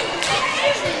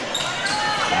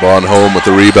 Bon Homme with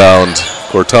the rebound.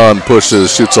 Corton pushes,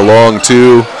 shoots a long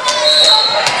 2.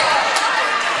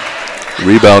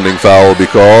 Rebounding foul will be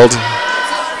called.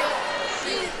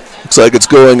 Looks like it's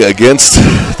going against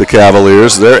the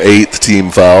Cavaliers. Their 8th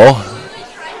team foul.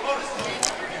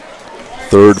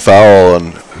 3rd foul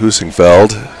on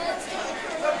Husingfeld.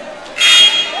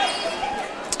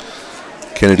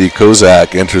 Kennedy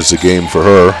Kozak enters the game for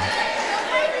her.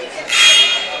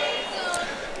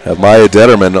 Have Maya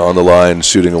Detterman on the line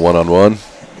shooting a one-on-one.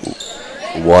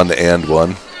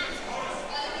 1-and-1.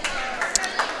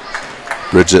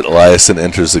 Bridget Eliason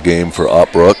enters the game for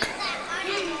Opbrook.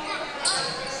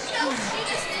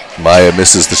 Maya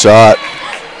misses the shot.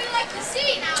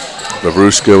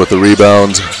 Vavrushka with the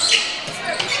rebound.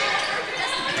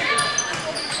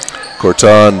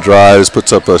 Corton drives,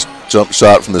 puts up a jump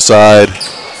shot from the side.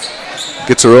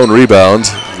 Gets her own rebound,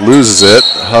 loses it.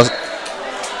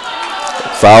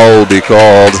 Foul will be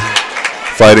called.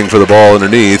 Fighting for the ball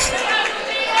underneath.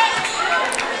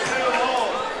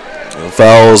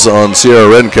 Fouls on Sierra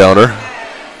Rencounter.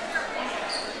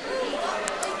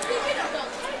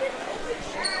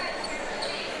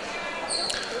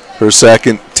 Her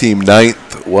second, team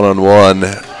 9th, one-on-one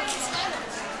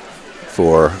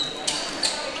for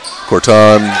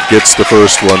Corton. Gets the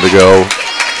first one to go.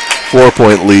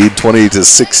 4-point lead,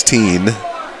 20-16.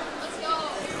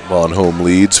 Von Homme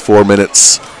leads. 4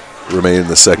 minutes remain in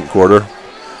the second quarter.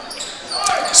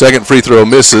 Second free throw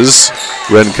misses.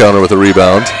 Rencounter with a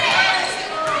rebound.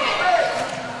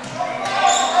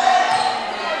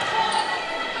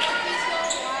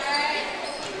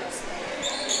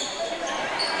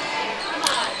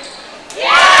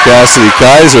 Cassidy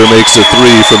Kaiser makes a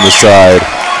three from the side.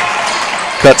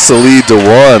 Cuts the lead to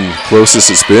 1. Closest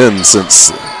it's been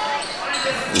since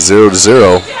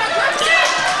 0-0.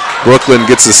 Brooklyn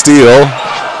gets a steal.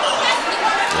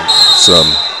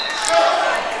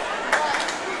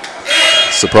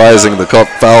 Surprising the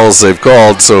fouls they've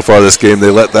called so far this game.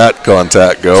 They let that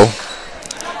contact go.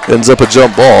 Ends up a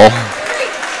jump ball.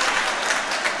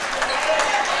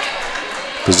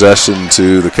 Possession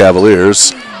to the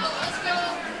Cavaliers.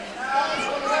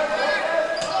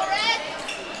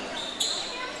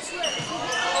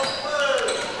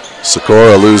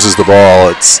 Sikora loses the ball.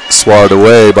 It's swatted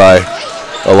away by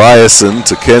Eliason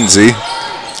to Kenzie.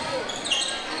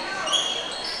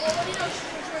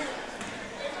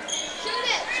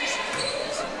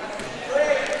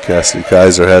 Cassidy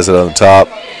Kaiser has it on the top.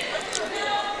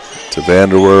 To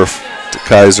Vanderwerf, to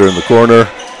Kaiser in the corner.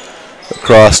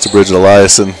 Across to Bridget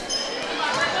Eliason.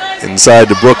 Inside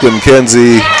to Brooklyn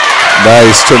Kenzie.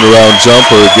 Nice turnaround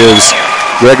jumper. Gives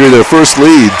Gregory their first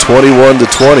lead,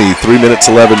 21-20. 3 minutes,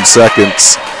 11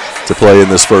 seconds to play in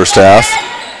this first half.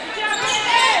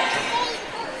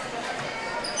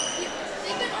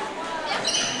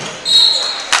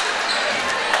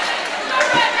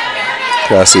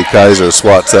 Cassie Kaiser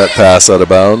swats that pass out of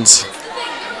bounds.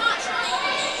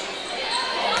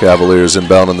 Cavaliers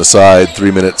inbound on the side.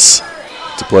 3 minutes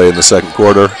to play in the second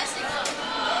quarter.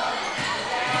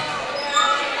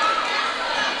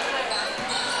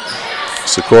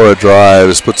 Sikora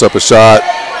drives, puts up a shot.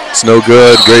 It's no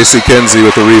good. Gracie Kenzie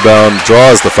with the rebound,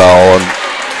 draws the foul, and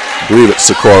I believe it's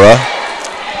Sikora.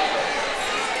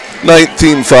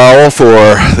 19th foul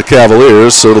for the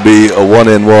Cavaliers, so it'll be a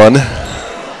 1-and-1.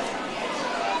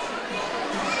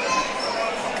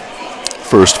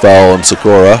 First foul on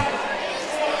Sikora.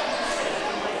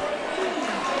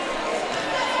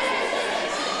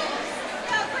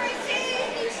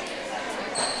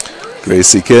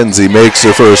 Gracie Kenzie makes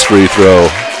her first free throw.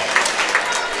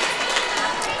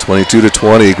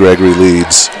 22-20, Gregory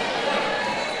leads.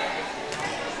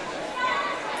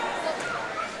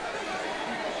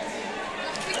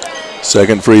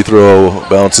 Second free throw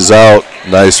bounces out.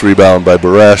 Nice rebound by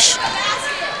Baresh.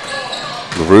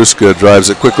 Vavrushka drives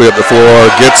it quickly up the floor,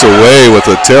 gets away with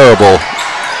a terrible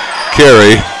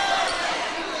carry.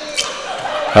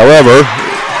 However,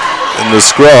 in the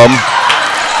scrum,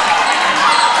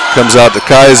 comes out to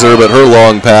Kaiser, but her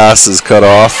long pass is cut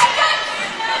off.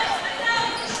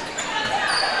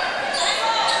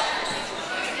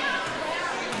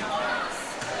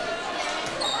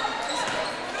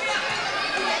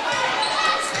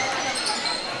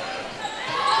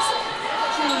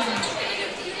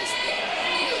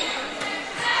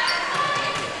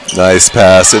 Nice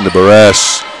pass into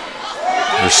Baresh.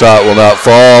 Her shot will not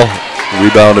fall. The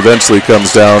rebound eventually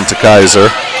comes down to Kaiser.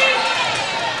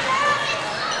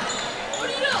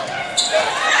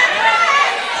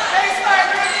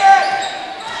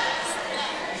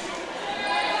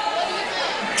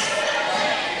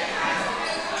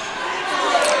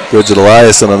 Bridget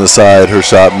Eliason on the side, her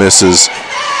shot misses.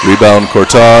 Rebound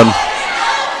Corton.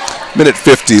 Minute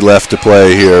 50 left to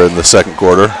play here in the second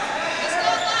quarter.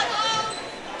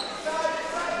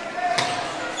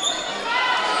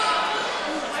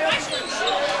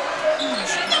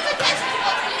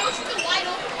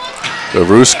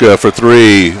 Vavrushka for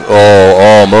three.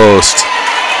 Oh, almost.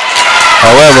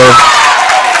 However,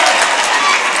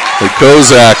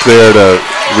 Kozak there to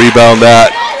rebound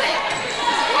that.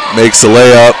 Makes the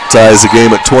layup, ties the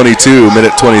game at 22,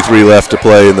 minute 23 left to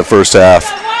play in the first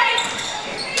half.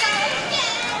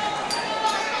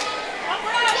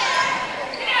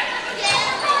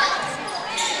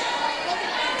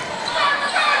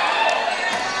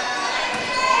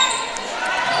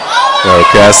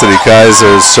 Cassidy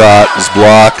Kaiser's shot is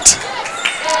blocked.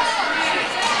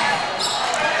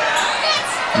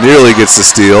 Nearly gets the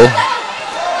steal.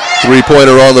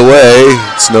 Three-pointer on the way.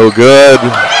 It's no good.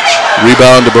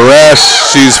 Rebound to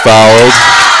Baresh. She's fouled.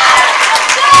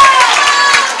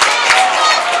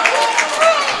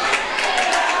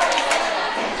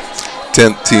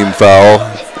 Tenth team foul.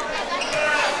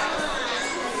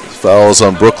 Fouls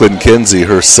on Brooklyn Kinsey,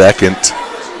 her second.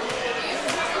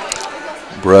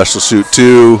 Baresh will shoot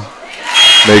two.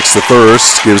 Makes the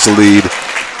first. Gives the lead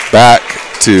back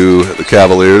to the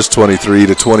Cavaliers,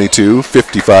 23-22.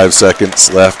 55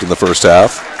 seconds left in the first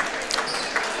half.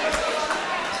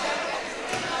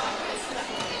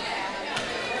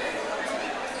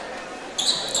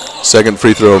 Second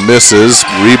free throw misses,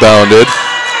 rebounded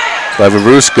by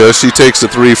Vavrushka. She takes a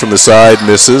three from the side,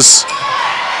 misses.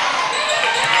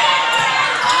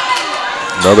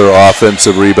 Another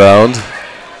offensive rebound.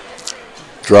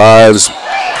 Drives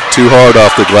too hard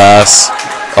off the glass.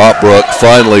 Otbrook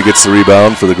finally gets the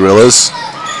rebound for the Gorillas.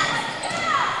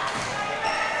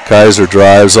 Kaiser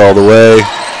drives all the way.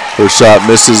 Her shot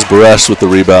misses. Baresh with the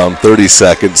rebound. 30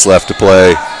 seconds left to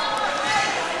play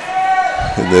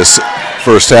in this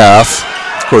first half.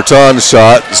 Corton's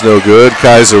shot is no good.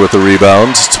 Kaiser with the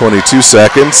rebound. 22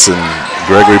 seconds, and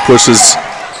Gregory pushes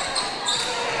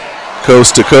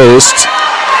coast to coast.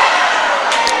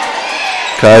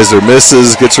 Kaiser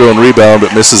misses, gets her own rebound,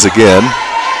 but misses again.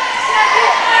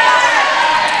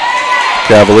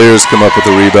 Cavaliers come up with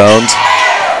the rebound.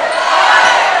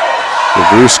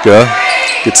 Vavrushka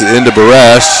gets it into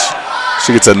Baresh.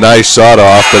 She gets a nice shot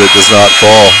off, but it does not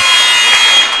fall.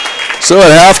 So at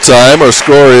halftime, our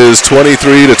score is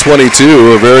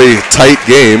 23-22, a very tight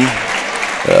game.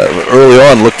 Early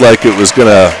on, looked like it was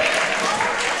gonna,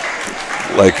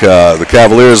 the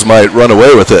Cavaliers might run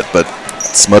away with it, but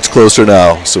it's much closer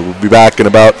now. So we'll be back in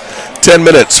about 10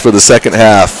 minutes for the second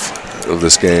half of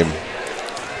this game.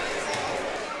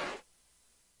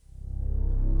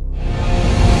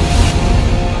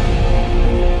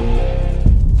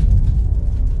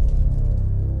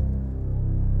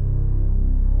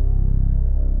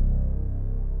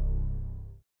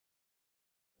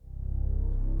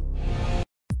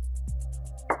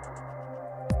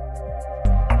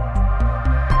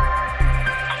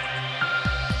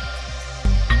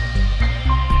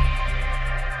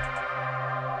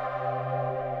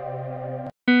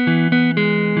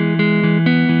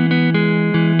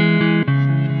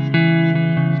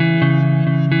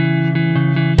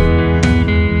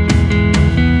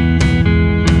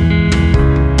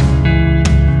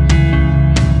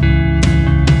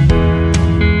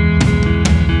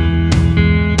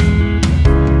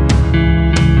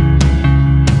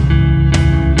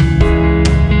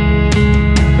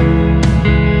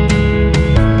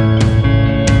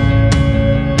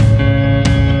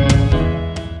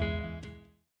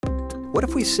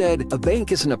 Said a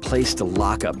bank isn't a place to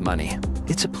lock up money.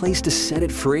 It's a place to set it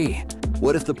free.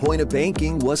 What if the point of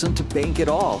banking wasn't to bank at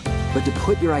all, but to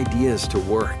put your ideas to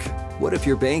work? What if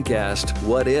your bank asked,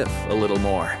 what if, a little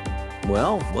more?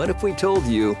 Well, what if we told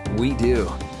you we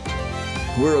do?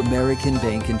 We're American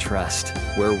Bank and Trust,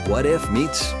 where what if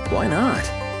meets why not?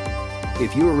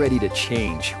 If you are ready to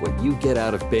change what you get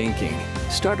out of banking,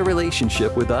 start a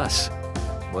relationship with us.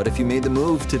 What if you made the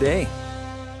move today?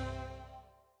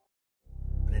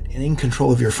 And in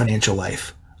control of your financial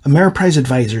life. Ameriprise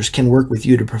Advisors can work with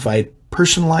you to provide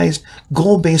personalized,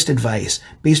 goal-based advice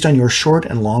based on your short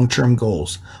and long-term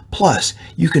goals. Plus,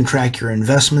 you can track your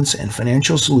investments and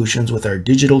financial solutions with our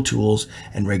digital tools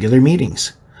and regular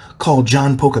meetings. Call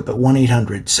John Pokup at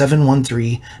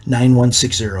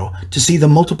 1-800-713-9160 to see the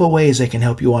multiple ways they can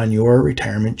help you on your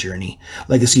retirement journey.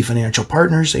 Legacy Financial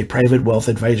Partners, a private wealth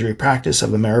advisory practice of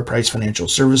Ameriprise Financial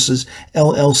Services,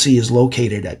 LLC, is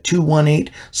located at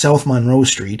 218 South Monroe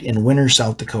Street in Winter,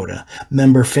 South Dakota.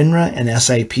 Member FINRA and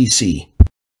SIPC.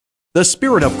 The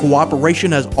spirit of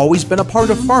cooperation has always been a part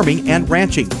of farming and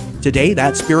ranching. Today,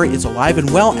 that spirit is alive and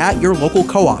well at your local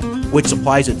co-op, which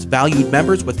supplies its valued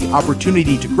members with the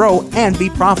opportunity to grow and be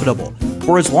profitable.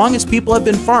 For as long as people have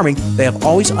been farming, they have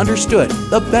always understood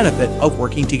the benefit of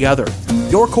working together.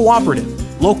 Your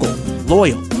cooperative, local,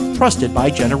 loyal, trusted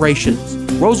by generations.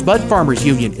 Rosebud Farmers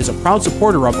Union is a proud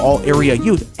supporter of all area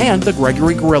youth and the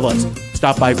Gregory Gorillas.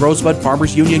 Stop by Rosebud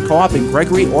Farmers Union Co-op in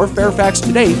Gregory or Fairfax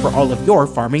today for all of your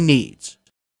farming needs.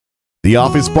 The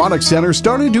Office Product Center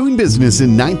started doing business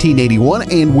in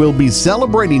 1981 and will be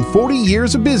celebrating 40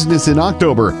 years of business in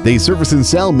October. They service and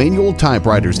sell manual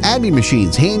typewriters, admin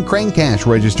machines, hand crank cash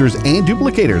registers, and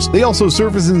duplicators. They also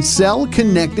service and sell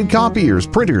connected copiers,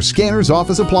 printers, scanners,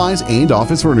 office supplies, and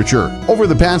office furniture. Over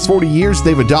the past 40 years,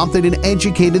 they've adopted and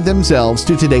educated themselves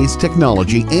to today's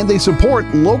technology, and they support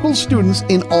local students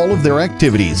in all of their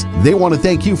activities. They want to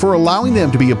thank you for allowing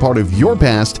them to be a part of your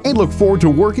past and look forward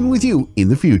to working with you in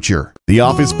the future. The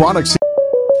Office Products.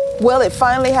 Well, it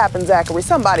finally happened, Zachary.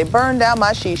 Somebody burned down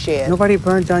my she shed. Nobody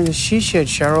burned down your she shed,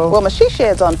 Cheryl. Well, my she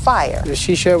shed's on fire. The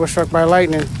she shed was struck by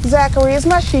lightning. Zachary, is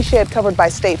my she shed covered by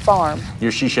State Farm?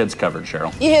 Your she shed's covered,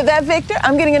 Cheryl. You hear that, Victor?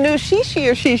 I'm getting a new she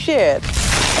shed. She shed?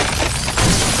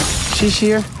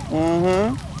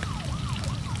 Mm-hmm.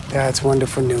 That's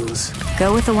wonderful news.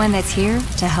 Go with the one that's here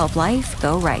to help life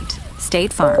go right.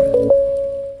 State Farm.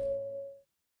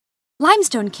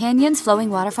 Limestone canyons, flowing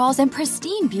waterfalls, and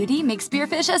pristine beauty make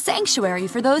Spearfish a sanctuary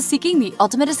for those seeking the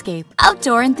ultimate escape.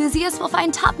 Outdoor enthusiasts will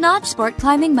find top-notch sport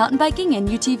climbing, mountain biking, and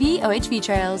UTV OHV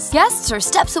trails. Guests are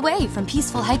steps away from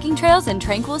peaceful hiking trails and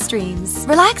tranquil streams.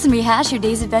 Relax and rehash your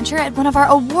day's adventure at one of our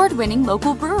award-winning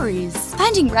local breweries.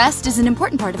 Finding rest is an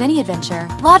important part of any adventure.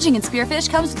 Lodging in Spearfish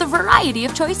comes with a variety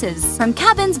of choices, from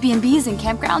cabins, B&Bs, and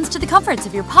campgrounds to the comforts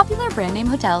of your popular brand-name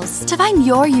hotels. To find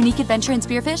your unique adventure in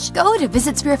Spearfish, go to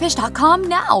visitspearfish.com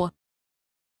now.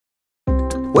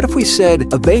 What if we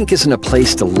said a bank isn't a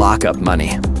place to lock up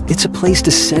money? It's a place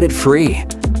to set it free.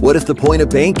 What if the point of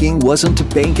banking wasn't to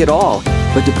bank at all,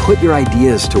 but to put your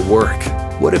ideas to work?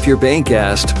 What if your bank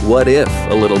asked, what if,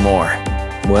 a little more?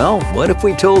 Well, what if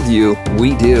we told you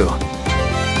we do?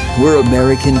 We're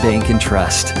American Bank and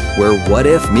Trust, where what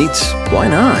if meets why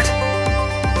not?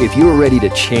 If you're ready to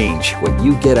change what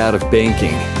you get out of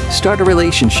banking, start a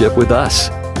relationship with us.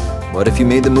 What if you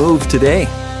made the move today?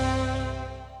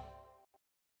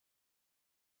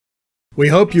 We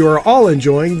hope you are all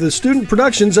enjoying the student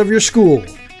productions of your school.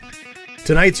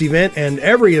 Tonight's event and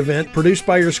every event produced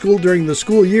by your school during the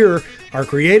school year are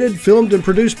created, filmed, and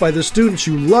produced by the students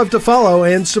you love to follow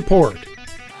and support.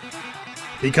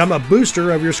 Become a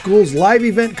booster of your school's live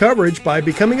event coverage by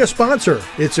becoming a sponsor.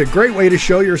 It's a great way to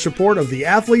show your support of the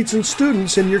athletes and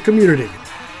students in your community.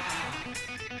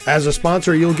 As a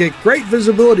sponsor, you'll get great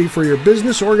visibility for your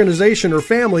business, organization, or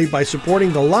family by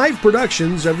supporting the live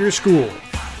productions of your school.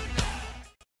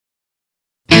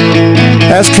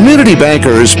 As community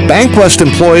bankers, BankWest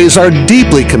employees are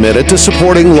deeply committed to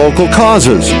supporting local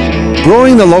causes,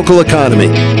 growing the local economy,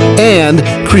 and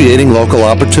creating local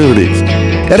opportunities.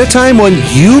 At a time when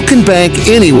you can bank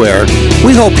anywhere,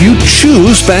 we hope you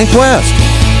choose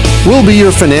BankWest. We'll be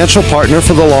your financial partner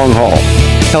for the long haul,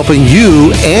 helping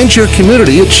you and your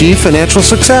community achieve financial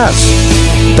success.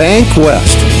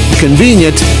 BankWest.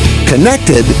 Convenient,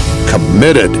 connected,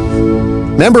 committed.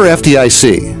 Member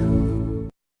FDIC.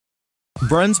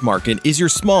 Bruns Market is your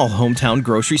small hometown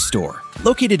grocery store,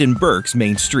 located in Burke's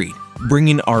Main Street.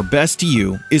 Bringing our best to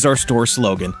you is our store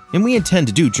slogan, and we intend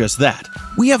to do just that.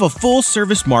 We have a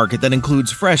full-service market that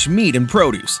includes fresh meat and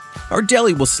produce. Our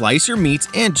deli will slice your meats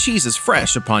and cheeses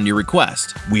fresh upon your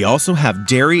request. We also have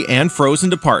dairy and frozen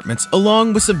departments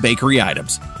along with some bakery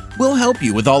items. We'll help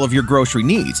you with all of your grocery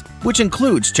needs, which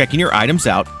includes checking your items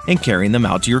out and carrying them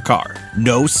out to your car.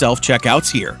 No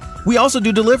self-checkouts here. We also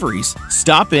do deliveries.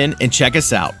 Stop in and check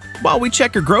us out while we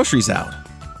check your groceries out.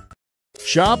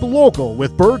 Shop local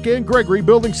with Burke and Gregory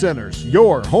Building Centers,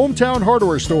 your hometown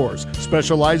hardware stores,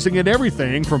 specializing in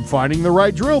everything from finding the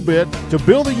right drill bit to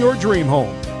building your dream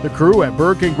home. The crew at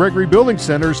Burke and Gregory Building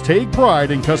Centers take pride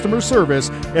in customer service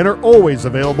and are always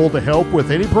available to help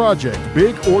with any project,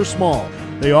 big or small.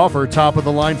 They offer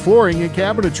top-of-the-line flooring and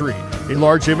cabinetry, a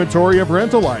large inventory of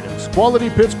rental items, quality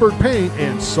Pittsburgh paint,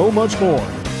 and so much more.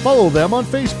 Follow them on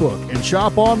Facebook and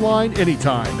shop online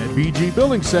anytime at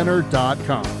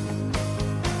bgbuildingcenter.com.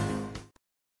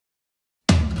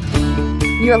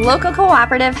 Your local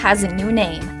cooperative has a new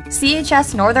name.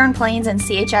 CHS Northern Plains and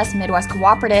CHS Midwest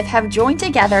Cooperative have joined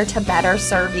together to better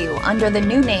serve you under the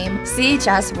new name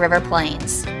CHS River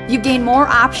Plains. You gain more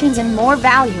options and more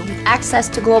value with access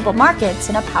to global markets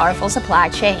and a powerful supply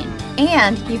chain.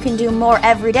 And you can do more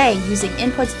every day using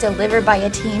inputs delivered by a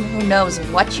team who knows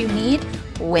what you need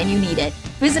when you need it.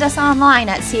 Visit us online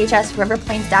at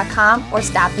chsriverplains.com or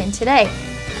stop in today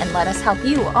and let us help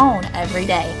you own every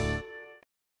day.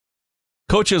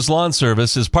 Coach's Lawn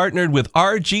Service is partnered with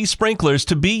RG Sprinklers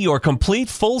to be your complete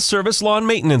full-service lawn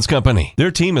maintenance company.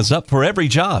 Their team is up for every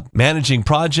job, managing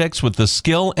projects with the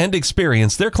skill and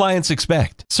experience their clients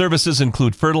expect. Services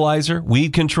include fertilizer,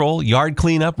 weed control, yard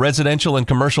cleanup, residential and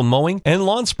commercial mowing, and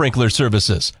lawn sprinkler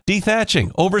services,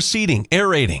 dethatching, overseeding,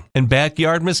 aerating, and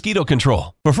backyard mosquito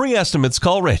control. For free estimates,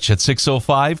 call Rich at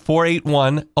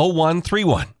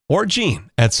 605-481-0131 or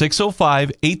Gene at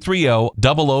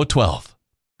 605-830-0012.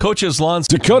 Coach's Lawns.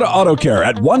 Dakota Auto Care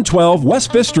at 112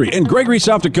 West 5th Street in Gregory,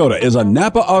 South Dakota is a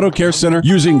Napa Auto Care Center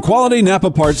using quality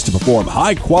Napa parts to perform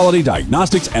high-quality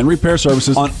diagnostics and repair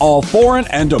services on all foreign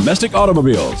and domestic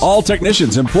automobiles. All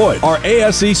technicians employed are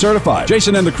ASE certified.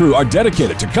 Jason and the crew are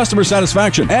dedicated to customer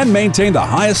satisfaction and maintain the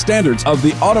highest standards of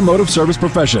the automotive service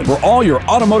profession. For all your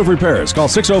automotive repairs, call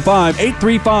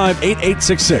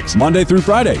 605-835-8866, Monday through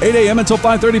Friday, 8 a.m. until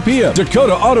 5:30 p.m.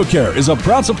 Dakota Auto Care is a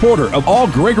proud supporter of all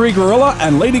Gregory Gorilla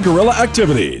and Lady Gorilla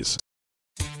activities.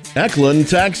 Eklund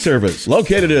Tax Service,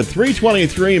 located at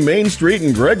 323 Main Street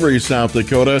in Gregory, South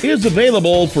Dakota, is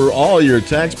available for all your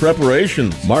tax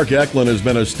preparations. Mark Eklund has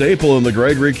been a staple in the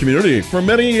Gregory community for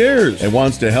many years and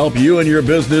wants to help you and your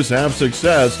business have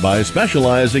success by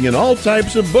specializing in all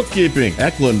types of bookkeeping.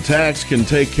 Eklund Tax can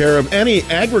take care of any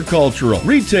agricultural,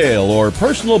 retail, or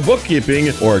personal bookkeeping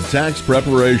or tax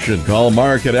preparation. Call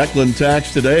Mark at Eklund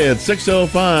Tax today at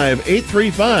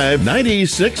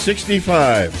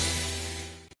 605-835-9665.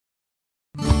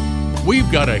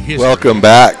 We've got a history. Welcome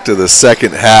back to the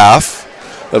second half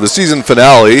of the season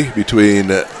finale between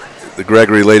the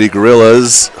Gregory Lady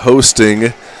Gorillas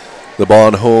hosting the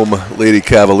Homme Lady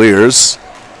Cavaliers.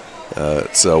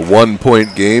 It's a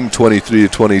 1-point game,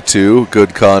 23-22.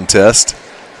 Good contest.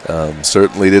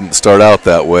 Certainly didn't start out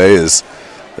that way as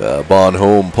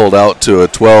Homme pulled out to a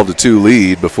 12-2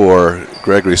 lead before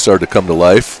Gregory started to come to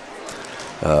life.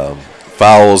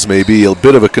 Fouls may be a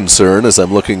bit of a concern as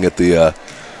I'm looking at the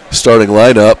starting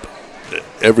lineup.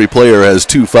 Every player has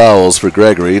 2 fouls for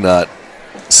Gregory, not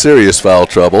serious foul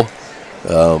trouble,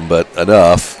 but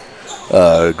enough.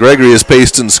 Gregory is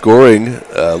paced in scoring.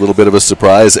 A little bit of a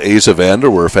surprise. Asa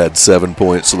Vanderwerf had 7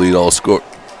 points to lead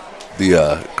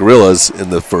the Gorillas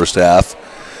in the first half.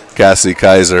 Cassie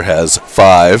Kaiser has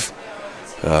 5.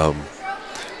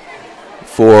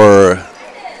 For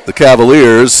the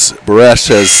Cavaliers, Baresh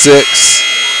has 6,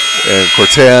 and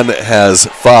Cortan has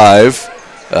 5.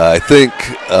 I think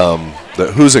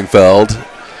that Husingfeld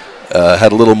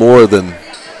had a little more than,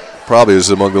 probably is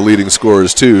among the leading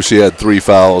scorers too. She had 3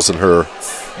 fouls and her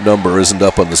number isn't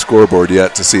up on the scoreboard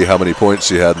yet to see how many points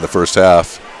she had in the first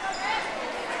half.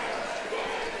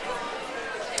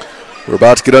 We're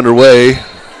about to get underway.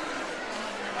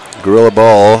 Gorilla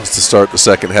ball to start the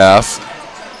second half.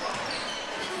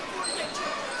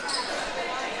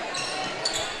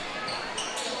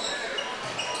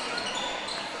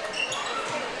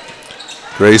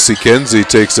 Gracie Kinsey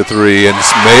takes a 3 and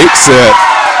makes it.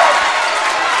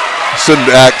 Shouldn't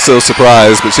act so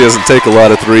surprised, but she doesn't take a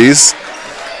lot of threes.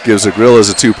 Gives the Gorillas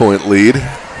a 2-point lead.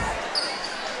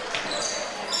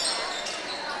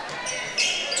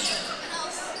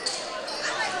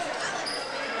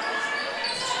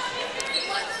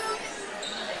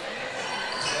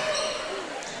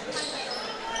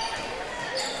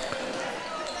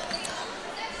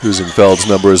 Husenfeld's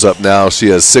number is up now. She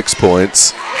has 6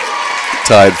 points.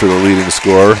 Tied for the leading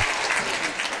scorer.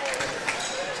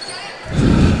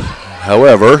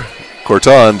 However,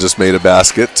 Cortan just made a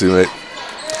basket to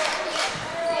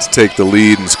take the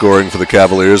lead in scoring for the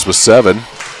Cavaliers with 7.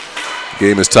 The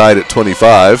game is tied at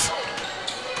 25.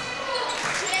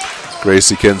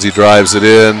 Gracie Kinsey drives it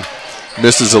in,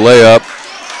 misses a layup.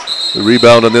 The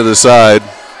rebound on the other side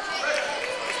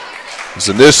was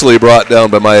initially brought down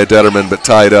by Maya Detterman, but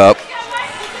tied up.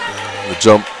 The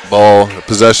jump ball,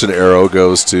 possession arrow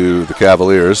goes to the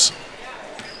Cavaliers.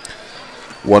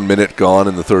 1 minute gone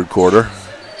in the third quarter.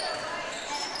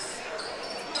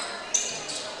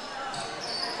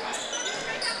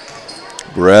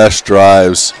 Baresh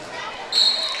drives.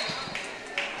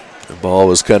 The ball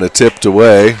was kind of tipped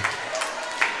away.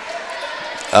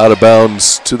 Out of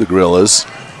bounds to the Gorillas.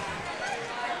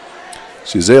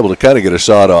 She was able to kind of get a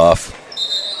shot off.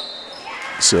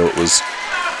 So it was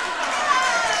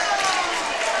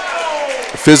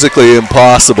physically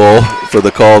impossible for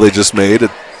the call they just made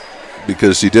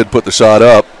because she did put the shot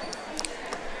up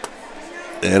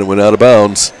and it went out of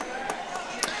bounds.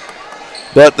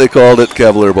 But they called it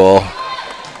Cavalier ball.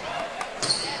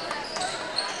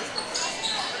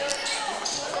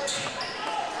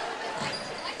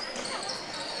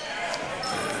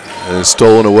 And it's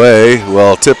stolen away,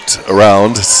 well, tipped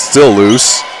around, still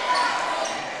loose.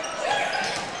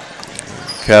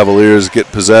 Cavaliers get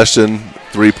possession.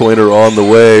 Three-pointer on the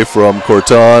way from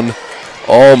Corton.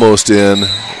 Almost in.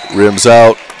 Rims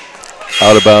out.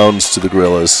 Out of bounds to the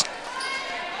Gorillas.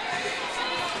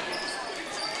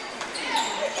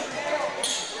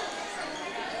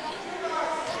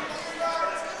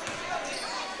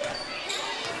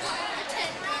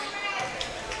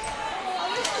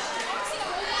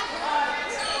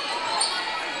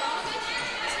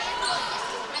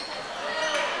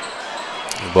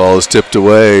 Ball is tipped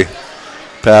away,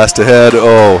 passed ahead.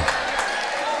 Oh,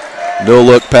 no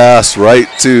look pass right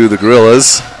to the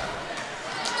Gorillas.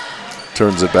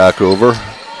 Turns it back over.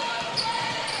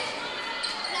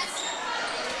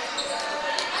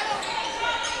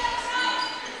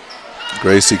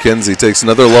 Gracie Kinsey takes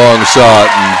another long shot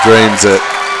and drains it.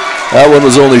 That one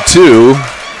was only 2,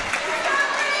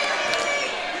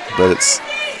 but it's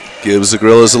gives the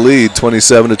Gorillas a lead,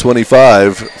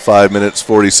 27-25. 5 minutes,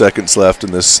 40 seconds left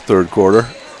in this third quarter.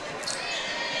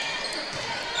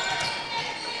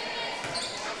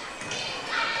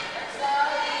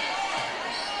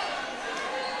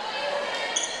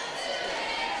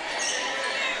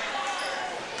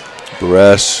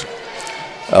 Baresh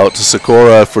out to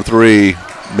Sikora for 3,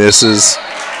 misses.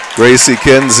 Gracie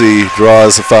Kinsey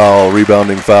draws a foul,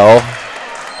 rebounding foul.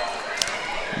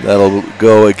 That'll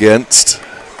go against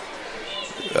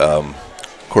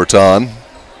Corton.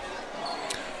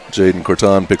 Jaden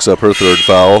Corton picks up her 3rd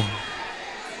foul.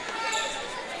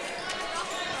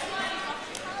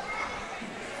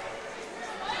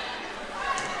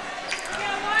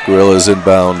 Gorillas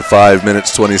inbound, 5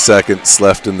 minutes, 20 seconds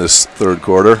left in this third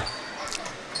quarter.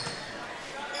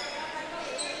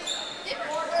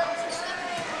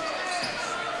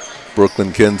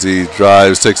 Brooklyn Kinsey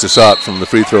drives, takes a shot from the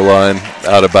free throw line,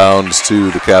 out of bounds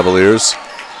to the Cavaliers.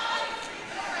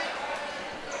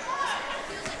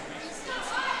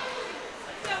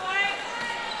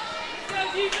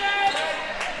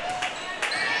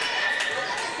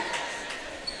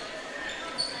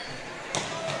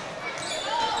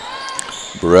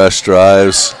 Baresh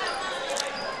drives,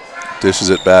 dishes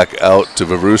it back out to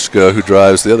Vavrushka, who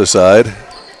drives the other side.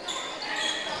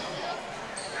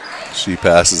 She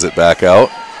passes it back out.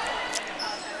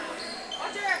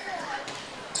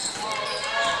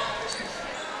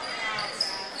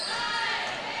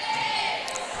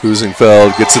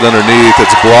 Husenfeld gets it underneath,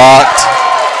 it's blocked.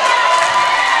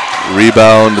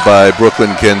 Rebound by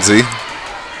Brooklyn Kinsey.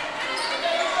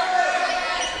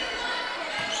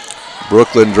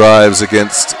 Brooklyn drives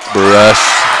against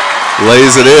Baresh,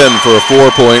 lays it in for a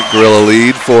 4-point Gorilla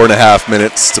lead, 4.5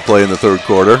 minutes to play in the third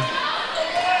quarter.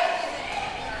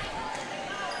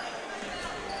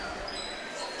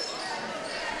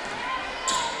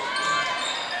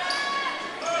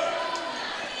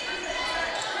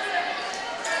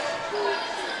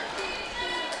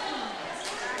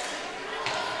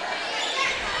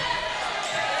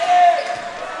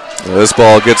 This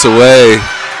ball gets away.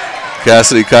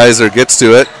 Cassidy Kaiser gets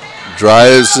to it,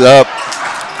 drives up,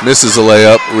 misses a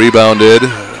layup, rebounded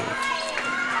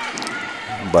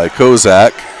by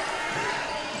Kozak.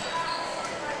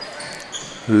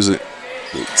 Who's it?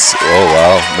 Oh,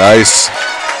 wow, nice.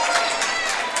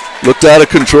 Looked out of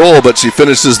control, but she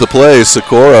finishes the play.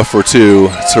 Sikora for 2.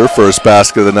 It's her first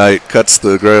basket of the night, cuts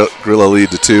the Gorilla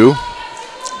lead to 2.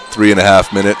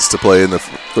 3.5 minutes to play in the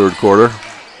third quarter.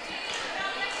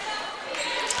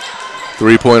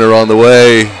 Three-pointer on the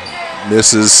way,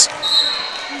 misses,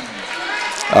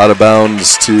 out of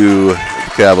bounds to the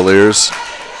Cavaliers.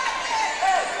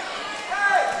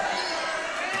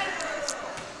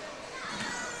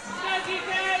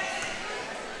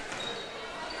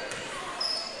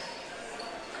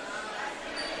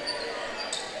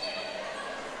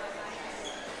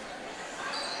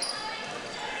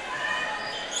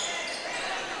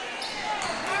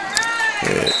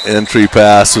 Entry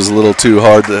pass was a little too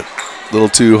hard.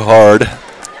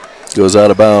 Goes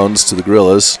out of bounds to the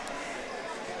Gorillas.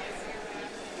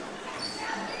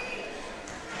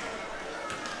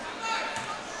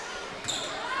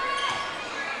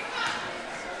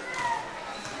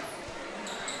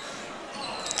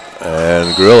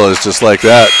 And Gorillas, just like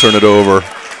that, turn it over.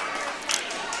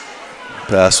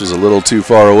 Pass was a little too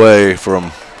far away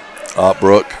from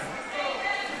Brook.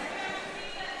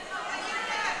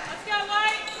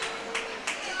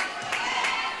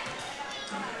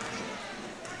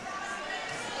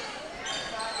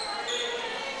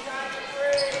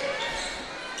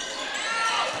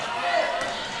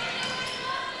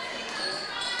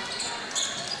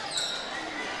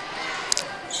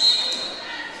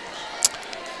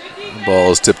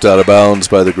 Ball is tipped out of bounds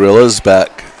by the Gorillas,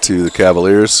 back to the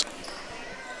Cavaliers.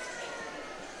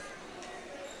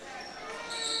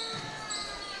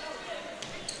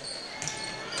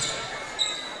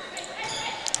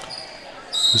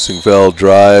 Husingfeld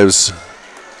drives,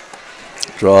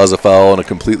 draws a foul on a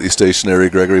completely stationary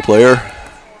Gregory player.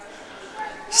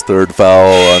 His third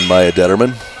foul on Maya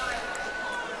Detterman.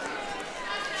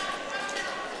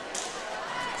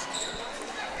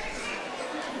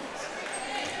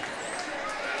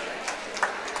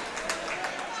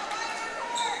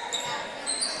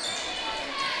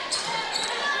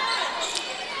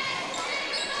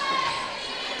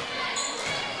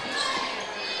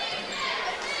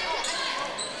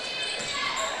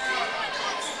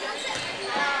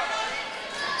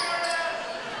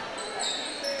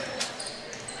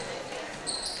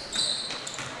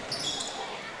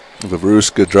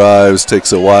 Vavruska drives,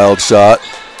 takes a wild shot.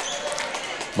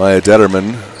 Maya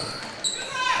Detterman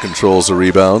controls the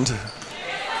rebound.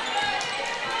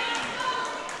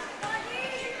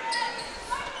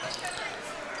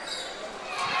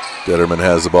 Detterman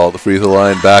has the ball at the free throw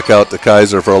line, back out to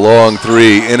Kaiser for a long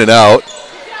three, in and out.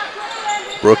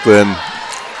 Brooklyn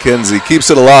Kinsey keeps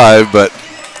it alive, but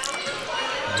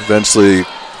eventually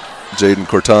Jaden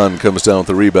Corton comes down with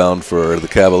the rebound for the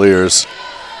Cavaliers.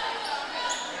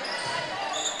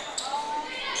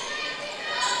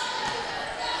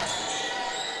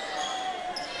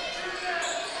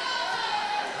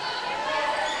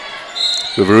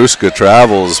 Vavruska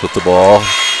travels with the ball,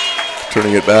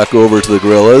 turning it back over to the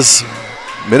Gorillas.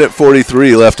 Minute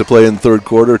 43 left to play in the third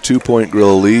quarter. 2-point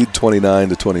Gorilla lead,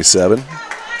 29-27.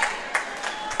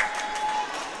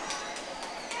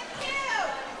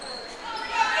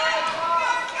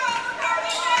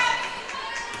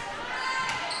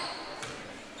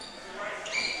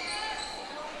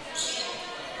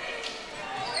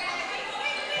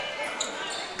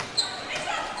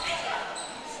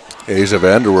 Asia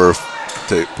Vanderwerf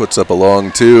puts up a long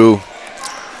two.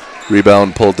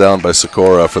 Rebound pulled down by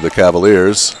Sikora for the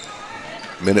Cavaliers.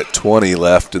 Minute 20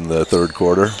 left in the third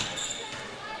quarter.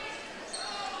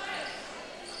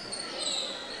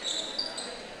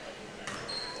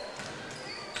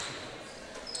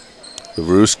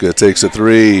 Vavruska takes a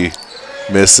three,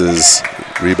 misses.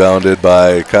 Rebounded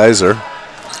by Kaiser.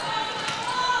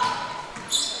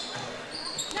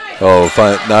 Oh,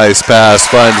 nice pass,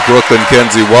 finds Brooklyn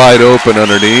Kinsey wide open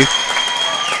underneath.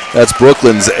 That's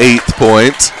Brooklyn's 8th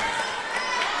point.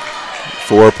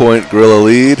 4-point Gorilla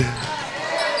lead.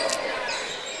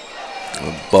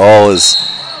 The ball is...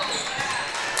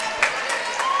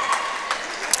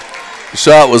 The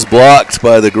shot was blocked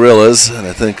by the Gorillas, and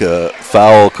I think a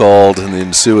foul called in the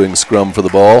ensuing scrum for the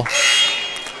ball.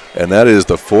 And that is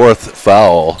the 4th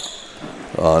foul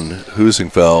on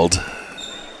Husingfeld.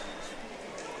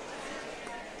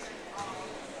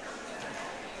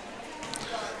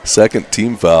 Second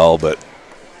team foul, but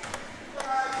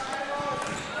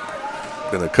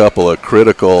been a couple of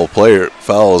critical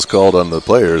fouls called on the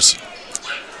players.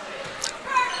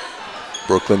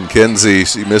 Brooklyn Kinsey,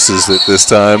 she misses it this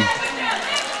time.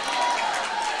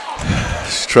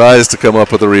 She tries to come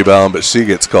up with a rebound, but she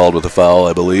gets called with a foul,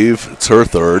 I believe. It's her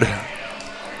third.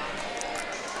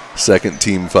 Second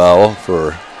team foul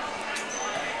for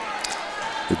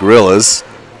the Gorillas.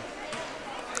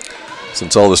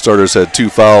 Since all the starters had 2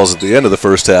 fouls at the end of the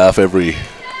first half, every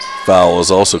foul is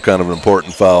also kind of an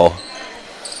important foul.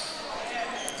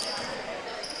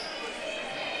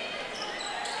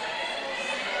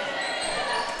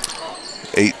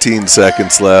 "18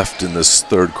 seconds left in this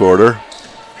third quarter.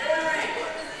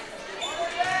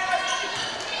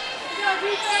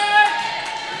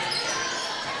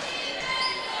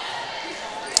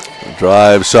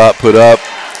 Drive, shot put up,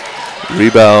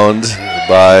 rebound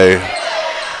by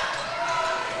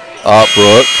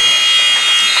Brooke.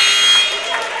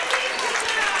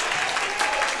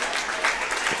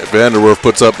 Vanderwerf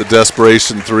puts up the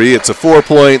desperation three. It's a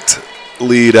 4-point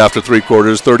lead after 3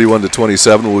 quarters,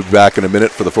 31-27. We'll be back in a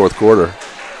minute for the fourth quarter.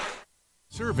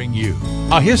 Serving you.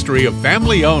 A history of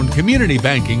family-owned community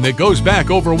banking that goes back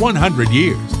over 100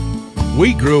 years.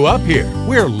 We grew up here.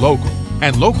 We're local.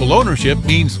 And local ownership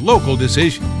means local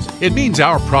decisions. It means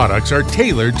our products are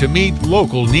tailored to meet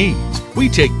local needs. We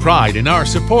take pride in our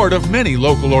support of many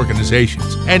local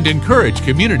organizations and encourage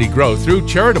community growth through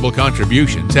charitable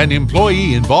contributions and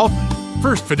employee involvement.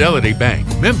 First Fidelity Bank,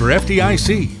 member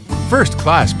FDIC.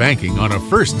 First-class banking on a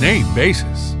first-name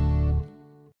basis.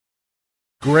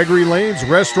 Gregory Lane's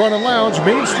Restaurant and Lounge,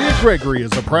 Main Street, Gregory,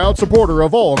 is a proud supporter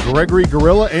of all Gregory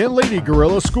Gorilla and Lady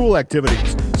Gorilla school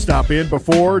activities. Stop in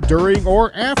before, during,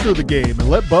 or after the game and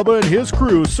let Bubba and his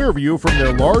crew serve you from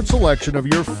their large selection of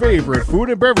your favorite food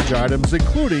and beverage items,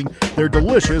 including their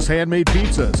delicious handmade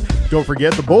pizzas. Don't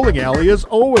forget the bowling alley is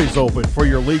always open for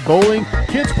your league bowling,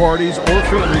 kids parties, or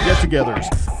family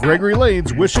get-togethers. Gregory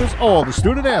Lanes wishes all the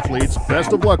student athletes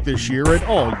best of luck this year at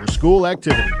all your school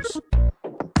activities.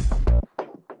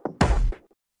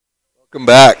 Welcome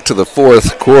back to the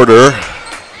fourth quarter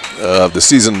of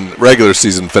the regular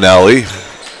season finale.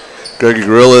 Gregory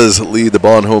Gorillas lead the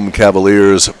Homme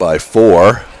Cavaliers by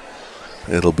 4.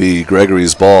 It'll be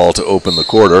Gregory's ball to open the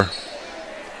quarter.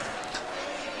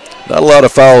 Not a lot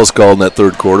of fouls called in that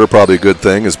third quarter, probably a good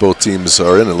thing as both teams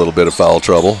are in a little bit of foul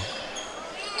trouble.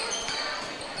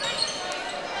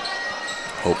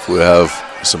 Hopefully we have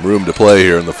some room to play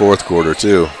here in the fourth quarter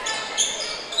too.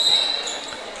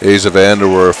 Asia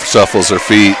Vanderwerf shuffles her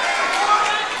feet.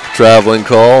 Traveling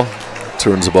call.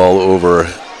 Turns the ball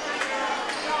over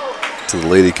to the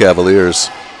Lady Cavaliers.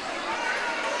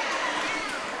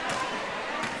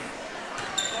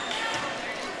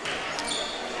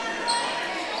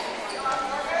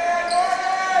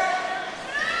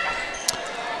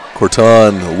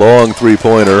 Corton, long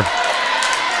three-pointer.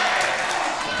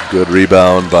 Good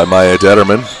rebound by Maya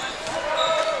Detterman.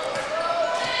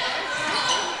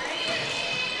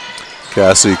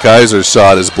 Cassie Kaiser's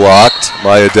shot is blocked.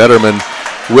 Maya Detterman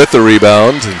with the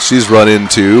rebound, and she's run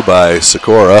into by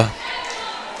Sikora.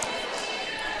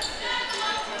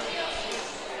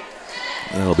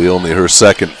 That'll be only her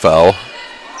second foul.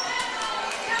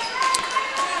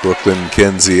 Brooklyn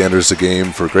Kenzie enters the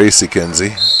game for Gracie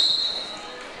Kenzie.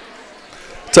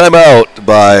 Timeout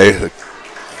by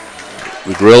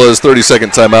the Gorillas.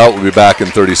 30-second timeout. We'll be back in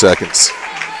 30 seconds.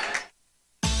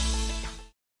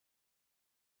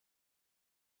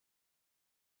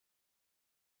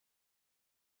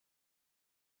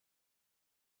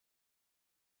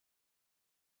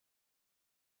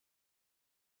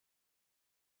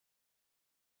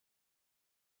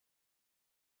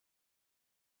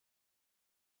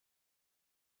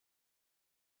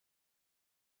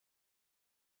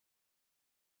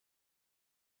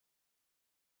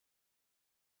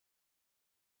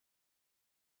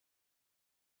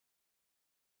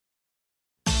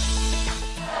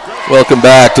 Welcome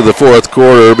back to the fourth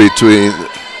quarter between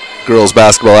girls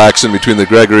basketball action between the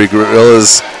Gregory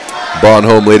Gorillas,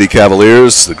 Homme Lady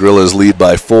Cavaliers. The Gorillas lead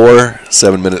by 4,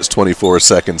 7 minutes 24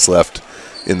 seconds left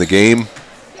in the game.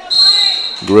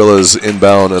 Gorillas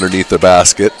inbound underneath the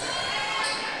basket.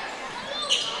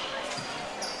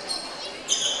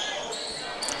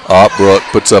 Brooke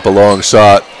puts up a long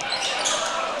shot.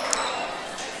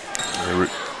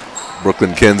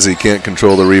 Brooklyn Kenzie can't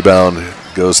control the rebound.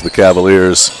 Goes to the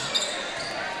Cavaliers.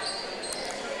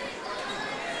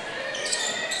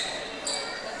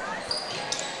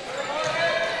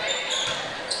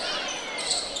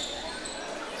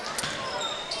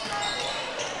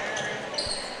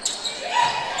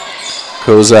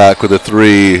 Kozak with a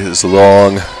 3 is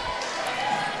long.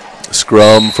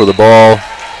 Scrum for the ball.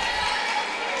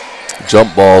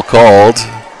 Jump ball called.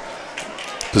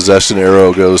 Possession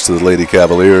arrow goes to the Lady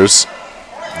Cavaliers.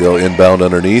 They'll inbound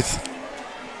underneath.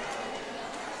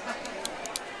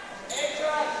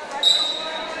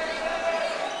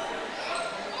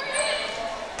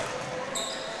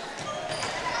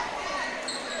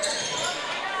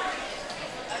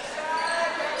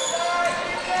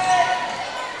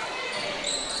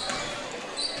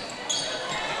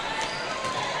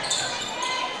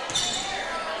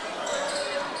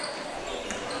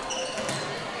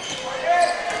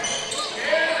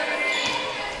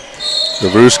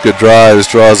 Navrushka drives,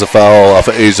 draws a foul off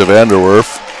of Asia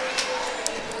Vanderwerf.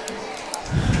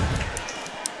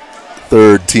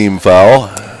 Third team foul.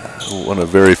 One of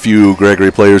very few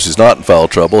Gregory players who's not in foul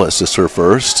trouble. It's just her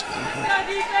first.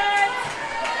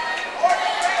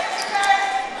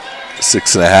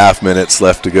 6.5 minutes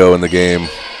left to go in the game.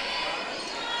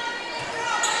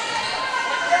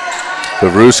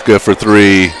 Navrushka for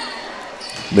 3.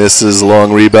 Misses,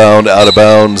 long rebound, out of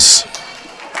bounds.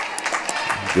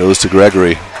 Goes to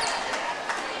Gregory.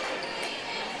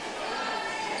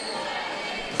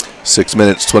 6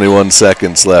 minutes, 21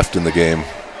 seconds left in the game.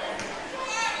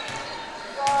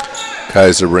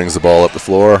 Kaiser brings the ball up the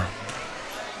floor.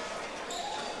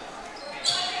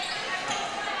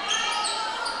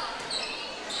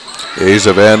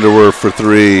 Asia Vanderwerf for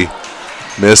 3.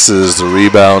 Misses, the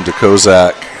rebound to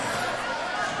Kozak.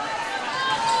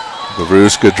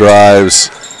 Navrushka drives.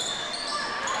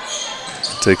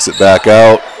 Takes it back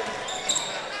out.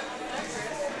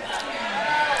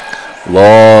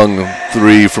 Long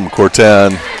 3 from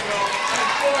Cortan.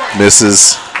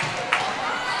 Misses.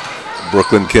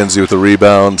 Brooklyn Kinsey with the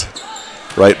rebound.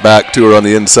 Right back to her on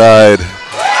the inside.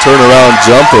 Turnaround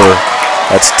jumper.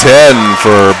 That's 10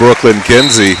 for Brooklyn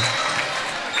Kinsey.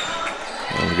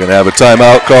 We're going to have a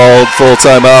timeout called, full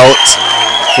timeout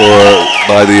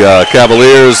by the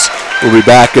Cavaliers. We'll be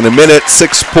back in a minute.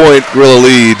 6-point Gorilla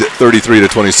lead,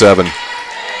 33-27.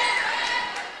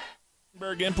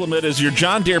 Burke Implement is your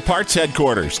John Deere parts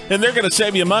headquarters, and they're going to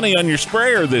save you money on your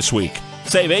sprayer this week.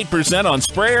 Save 8% on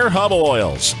sprayer hub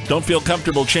oils. Don't feel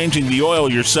comfortable changing the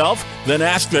oil yourself? Then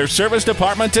ask their service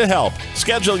department to help.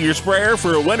 Schedule your sprayer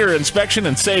for a winter inspection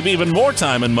and save even more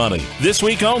time and money. This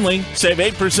week only, save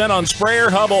 8% on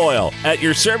sprayer hub oil at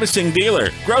your servicing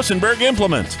dealer, Burke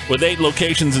Implement, with 8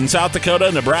 locations in South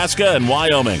Dakota, Nebraska, and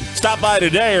Wyoming. Stop by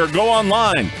today or go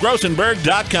online,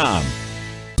 grossenberg.com.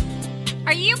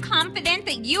 Are you confident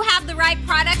that you have the right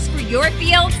products for your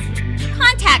fields?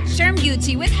 Contact Sherm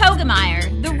Gucci with Hogemeyer,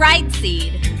 the right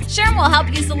seed. Sherm will help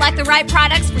you select the right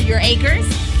products for your acres,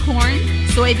 corn,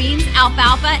 soybeans,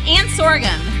 alfalfa, and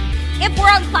sorghum. If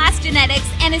world-class genetics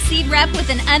and a seed rep with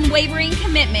an unwavering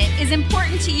commitment is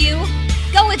important to you,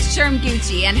 go with Sherm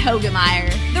Gucci and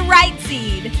Hogemeyer, the right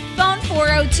seed. Phone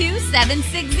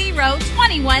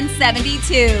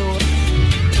 402-760-2172.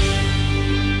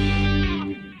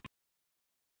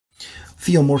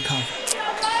 Feel more confident.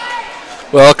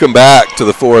 Welcome back to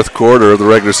the fourth quarter of the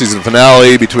regular season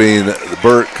finale between the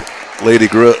Burke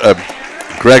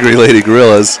Gregory Lady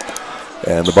Gorillas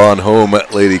and the Homme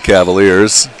Lady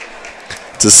Cavaliers.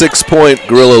 It's a 6-point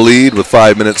Gorilla lead with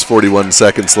 5 minutes 41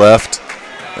 seconds left.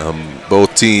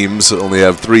 Both teams only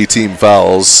have 3 team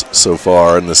fouls so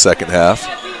far in the second half.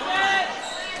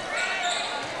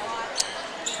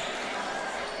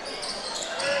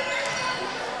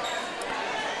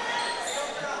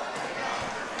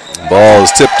 Ball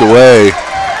is tipped away.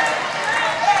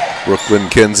 Brooklyn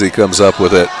Kinsey comes up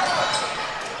with it.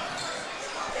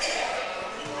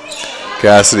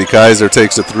 Cassidy Kaiser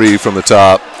takes a 3 from the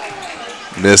top.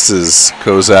 Misses.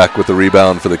 Kozak with the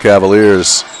rebound for the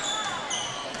Cavaliers.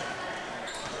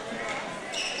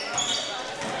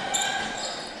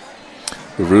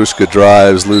 Garushka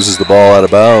drives, loses the ball out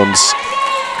of bounds.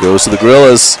 Goes to the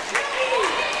Gorillas.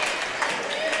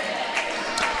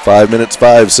 5 minutes,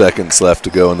 5 seconds left to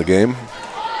go in the game.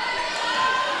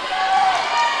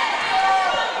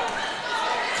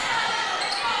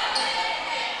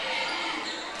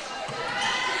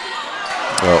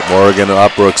 Well, Morgan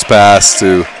Opbrook's pass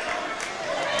to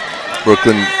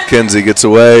Brooklyn Kinsey gets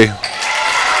away.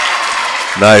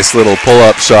 Nice little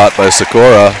pull-up shot by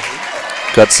Sikora.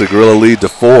 Cuts the Gorilla lead to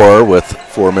 4 with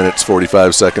 4 minutes,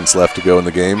 45 seconds left to go in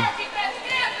the game.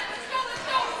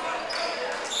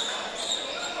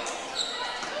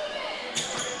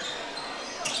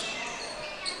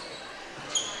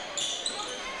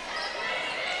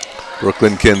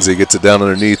 Brooklyn Kinsey gets it down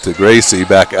underneath to Gracie,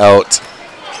 back out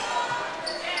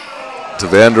to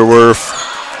Vanderwerf.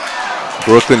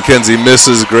 Brooklyn Kinsey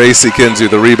misses. Gracie Kinsey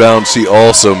with the rebound. She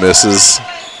also misses.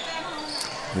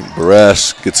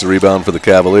 Baresh gets the rebound for the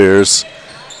Cavaliers.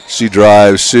 She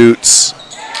drives, shoots,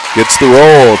 gets the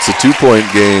roll. It's a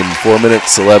 2-point game. 4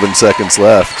 minutes, 11 seconds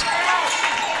left.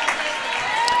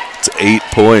 It's 8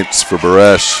 points for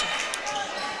Baresh.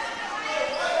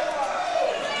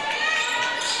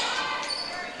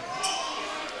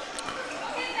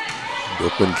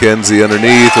 Brooklyn Kinsey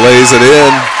underneath, lays it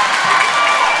in.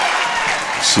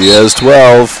 She has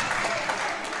 12.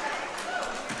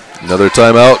 Another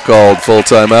timeout called, full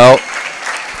timeout.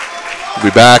 We'll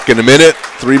be back in a minute.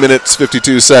 3 minutes,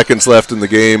 52 seconds left in the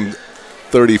game.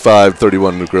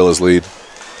 35-31 the Gorillas lead.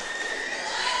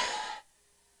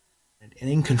 And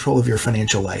in control of your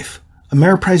financial life.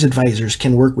 Ameriprise advisors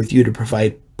can work with you to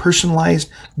provide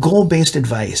personalized, goal-based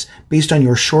advice based on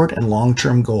your short and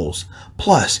long-term goals.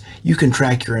 Plus, you can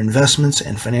track your investments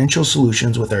and financial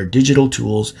solutions with our digital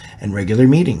tools and regular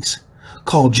meetings.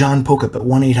 Call John Pokup at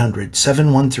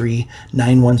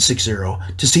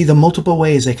 1-800-713-9160 to see the multiple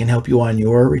ways they can help you on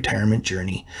your retirement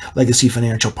journey. Legacy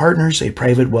Financial Partners, a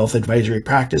private wealth advisory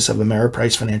practice of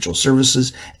Ameriprise Financial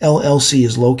Services, LLC,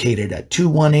 is located at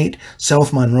 218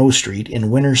 South Monroe Street in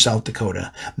Winter, South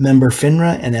Dakota. Member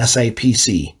FINRA and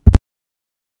SIPC.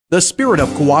 The spirit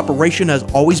of cooperation has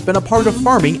always been a part of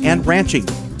farming and ranching.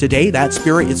 Today, that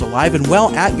spirit is alive and well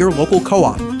at your local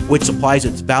co-op, which supplies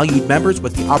its valued members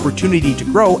with the opportunity to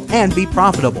grow and be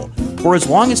profitable. For as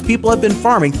long as people have been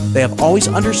farming, they have always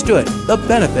understood the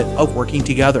benefit of working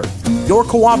together. Your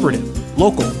cooperative,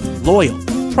 local, loyal,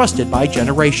 trusted by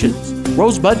generations.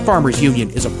 Rosebud Farmers Union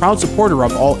is a proud supporter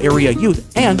of all area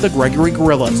youth and the Gregory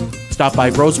Gorillas. Stop by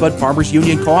Rosebud Farmers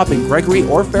Union Co-op in Gregory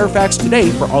or Fairfax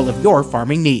today for all of your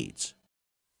farming needs.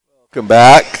 Welcome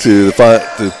back to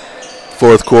the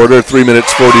fourth quarter, 3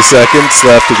 minutes, 40 seconds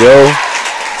left to go.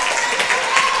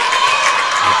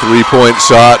 A 3-point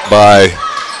shot by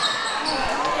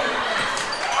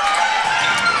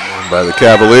the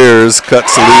Cavaliers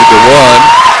cuts the lead to 1.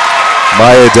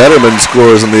 Maya Detterman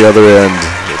scores on the other end.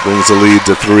 It brings the lead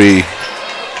to 3.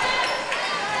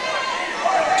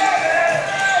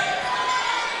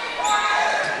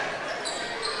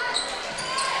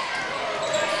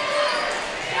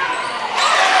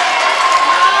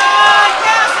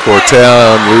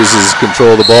 Cortown loses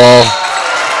control of the ball.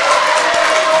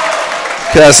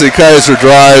 Cassidy Kaiser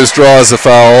drives, draws a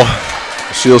foul.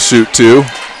 She'll shoot 2.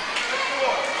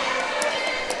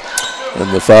 And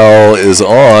the foul is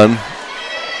on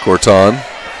Corton.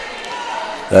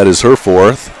 That is her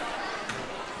 4th.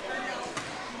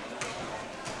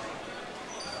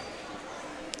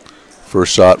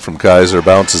 First shot from Kaiser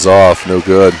bounces off, no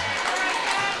good.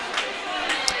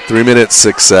 3 minutes,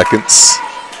 6 seconds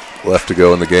left to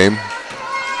go in the game.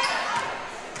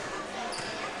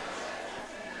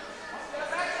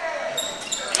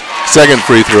 Second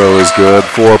free throw is good.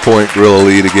 4-point Gorilla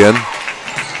lead again.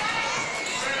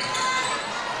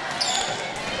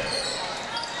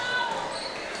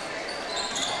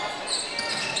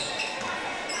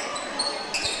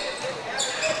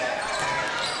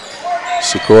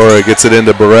 Sikora gets it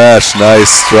into Barash.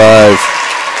 Nice drive.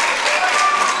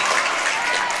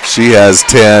 She has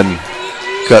 10.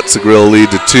 Cuts the Gorilla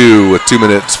lead to 2 with 2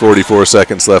 minutes, 44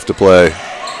 seconds left to play.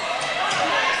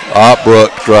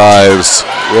 Opbrook drives,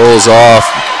 rolls off.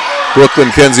 Brooklyn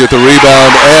Kenzie with the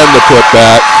rebound and the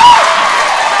putback.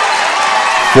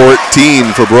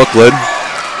 14 for Brooklyn.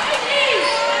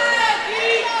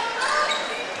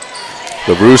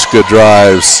 Labrushka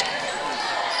drives,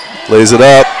 lays it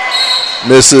up,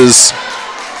 misses.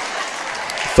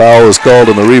 Foul is called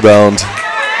on the rebound.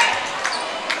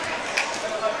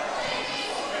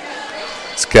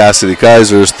 It's Cassidy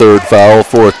Kaiser's 3rd foul,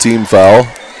 4th team foul.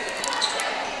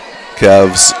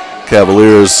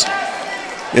 Cavaliers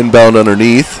inbound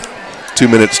underneath. 2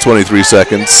 minutes, 23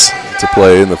 seconds to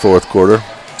play in the 4th quarter.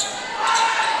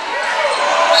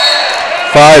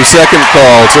 5-second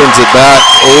call turns it back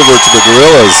over to the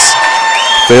Gorillas.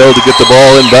 Failed to get the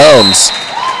ball in bounds.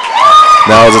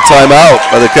 Now is a timeout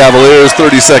by the Cavaliers,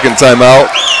 30-second timeout.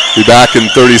 Be back in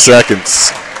 30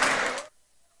 seconds.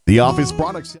 The Office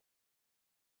Products.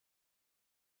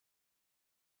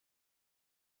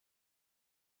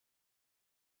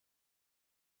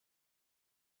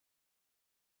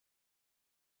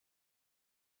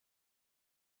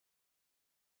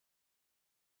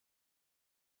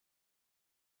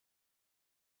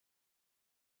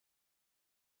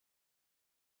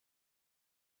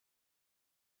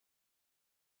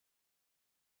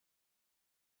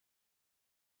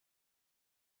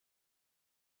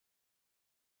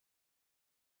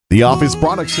 The Office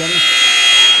Products Center.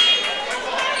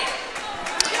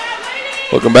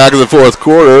 Welcome back to the 4th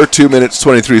quarter. 2 minutes,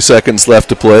 23 seconds left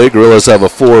to play. Gorillas have a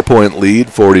 4-point lead,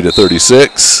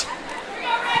 40-36.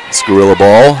 It's Gorilla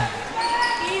ball.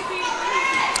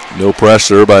 No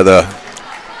pressure by the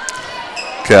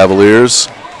Cavaliers.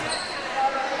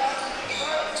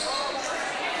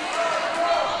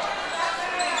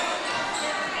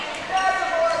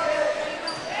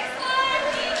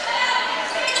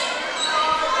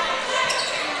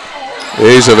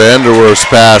 Asia Vanderwerf's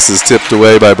pass is tipped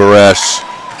away by Baresh.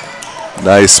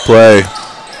 Nice play.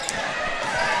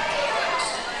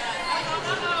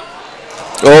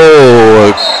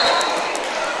 Oh,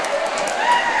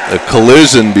 a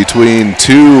collision between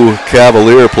 2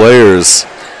 Cavalier players.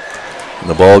 And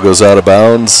the ball goes out of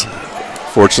bounds.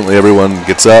 Fortunately, everyone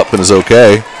gets up and is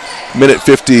okay. Minute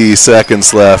 50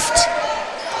 seconds left.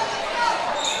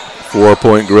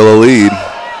 4-point Gorilla lead.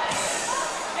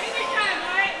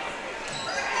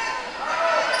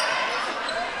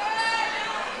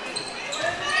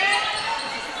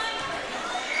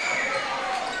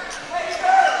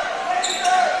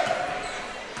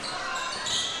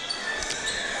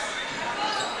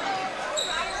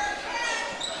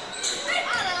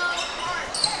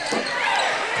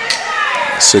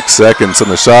 Six seconds on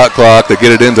the shot clock. They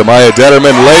get it into Maya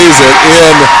Detterman, lays it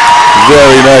in.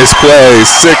 Very nice play.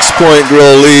 6-point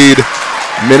Gorilla lead.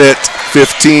 Minute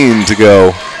 15 to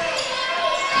go.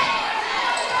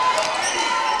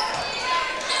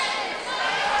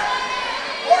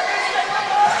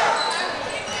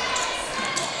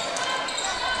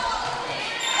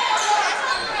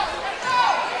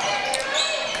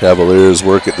 Cavaliers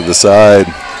work it to the side.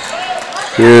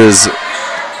 Here's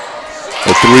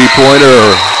a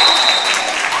 3-pointer,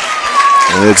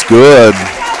 and it's good.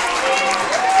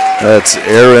 That's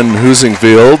Aaron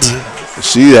Hoosingfield.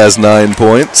 She has 9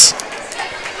 points.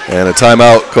 And a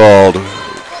timeout called.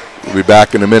 We'll be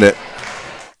back in a minute.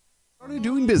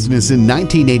 Doing business in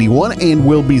 1981 and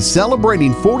will be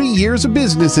celebrating 40 years of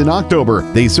business in October.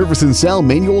 They service and sell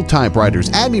manual typewriters,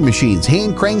 admin machines,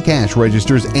 hand crank cash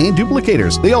registers, and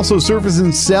duplicators. They also service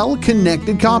and sell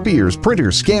connected copiers,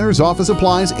 printers, scanners, office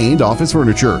supplies, and office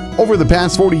furniture. Over the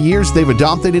past 40 years, they've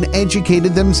adopted and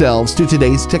educated themselves to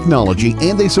today's technology,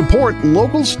 and they support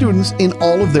local students in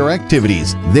all of their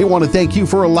activities. They want to thank you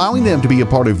for allowing them to be a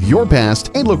part of your past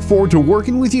and look forward to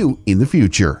working with you in the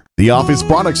future. The Office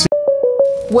Products.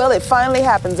 Well, it finally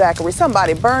happened, Zachary.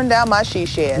 Somebody burned down my she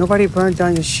shed. Nobody burned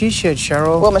down your she shed,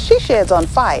 Cheryl. Well, my she shed's on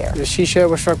fire. The she shed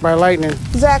was struck by lightning.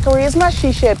 Zachary, is my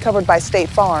she shed covered by State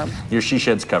Farm? Your she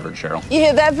shed's covered, Cheryl. You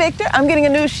hear that, Victor? I'm getting a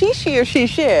new she shed. She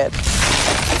shed?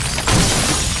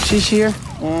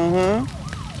 Mm-hmm.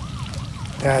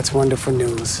 That's wonderful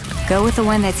news. Go with the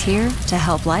one that's here to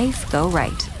help life go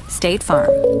right. State Farm.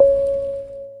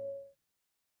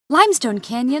 Limestone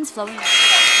canyons flowing.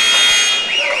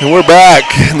 And we're back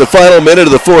in the final minute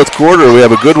of the fourth quarter. We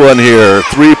have a good one here.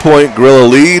 3-point Gorilla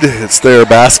lead. It's their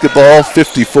basketball.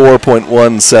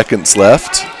 54.1 seconds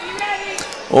left.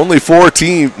 Only 4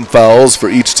 team fouls for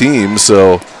each team,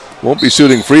 so won't be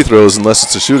shooting free throws unless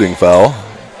it's a shooting foul.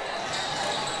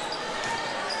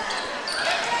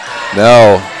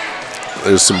 Now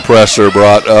there's some pressure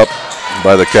brought up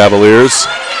by the Cavaliers.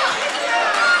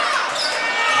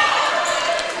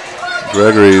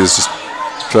 Gregory is just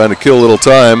trying to kill a little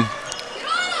time.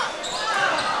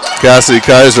 Cassidy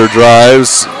Kaiser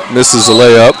drives, misses a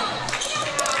layup.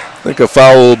 I think a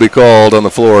foul will be called on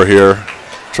the floor here,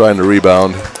 trying to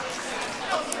rebound.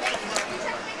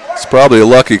 It's probably a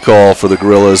lucky call for the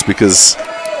Gorillas because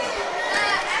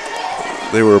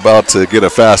they were about to get a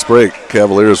fast break,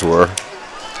 Cavaliers were.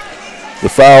 The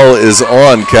foul is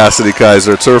on Cassidy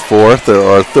Kaiser. It's her fourth. There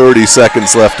are 30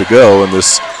 seconds left to go in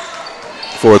this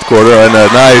fourth quarter, and a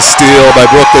nice steal by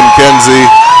Brooklyn Kenzie.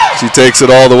 She takes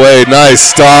it all the way. Nice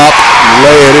stop,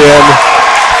 lay it in.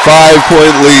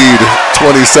 5-point lead,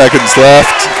 20 seconds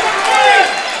left.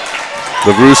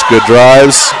 Lavruska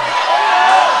drives.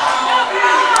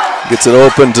 Gets it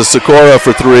open to Sikora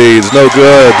for three. It's no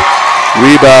good.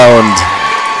 Rebound,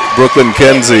 Brooklyn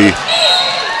Kenzie.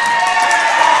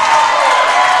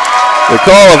 They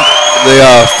call the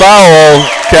foul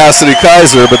Cassidy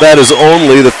Kaiser, but that is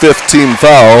only the 5th team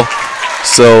foul,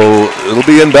 so it'll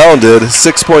be inbounded.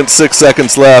 6.6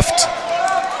 seconds left.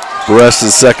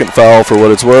 Baresh's second foul for what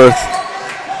it's worth.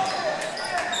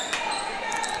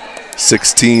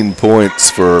 16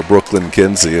 points for Brooklyn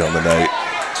Kenzie on the night.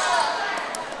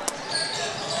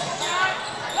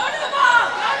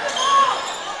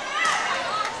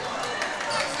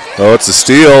 Oh, it's a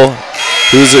steal.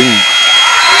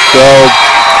 Fell.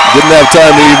 Didn't have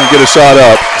time to even get a shot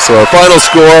up. So our final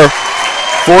score,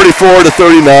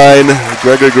 44-39.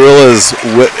 Gregory Gorillas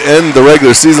end the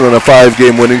regular season on a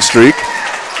 5-game winning streak.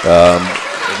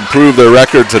 Improve their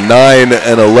record to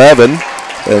 9-11.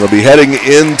 And they'll be heading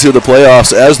into the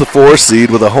playoffs as the 4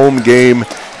 seed with a home game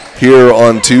here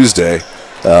on Tuesday.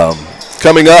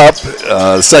 Coming up,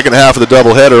 the second half of the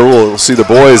doubleheader, we'll see the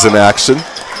boys in action.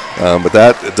 But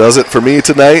that does it for me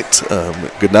tonight.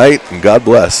 Good night and God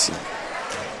bless.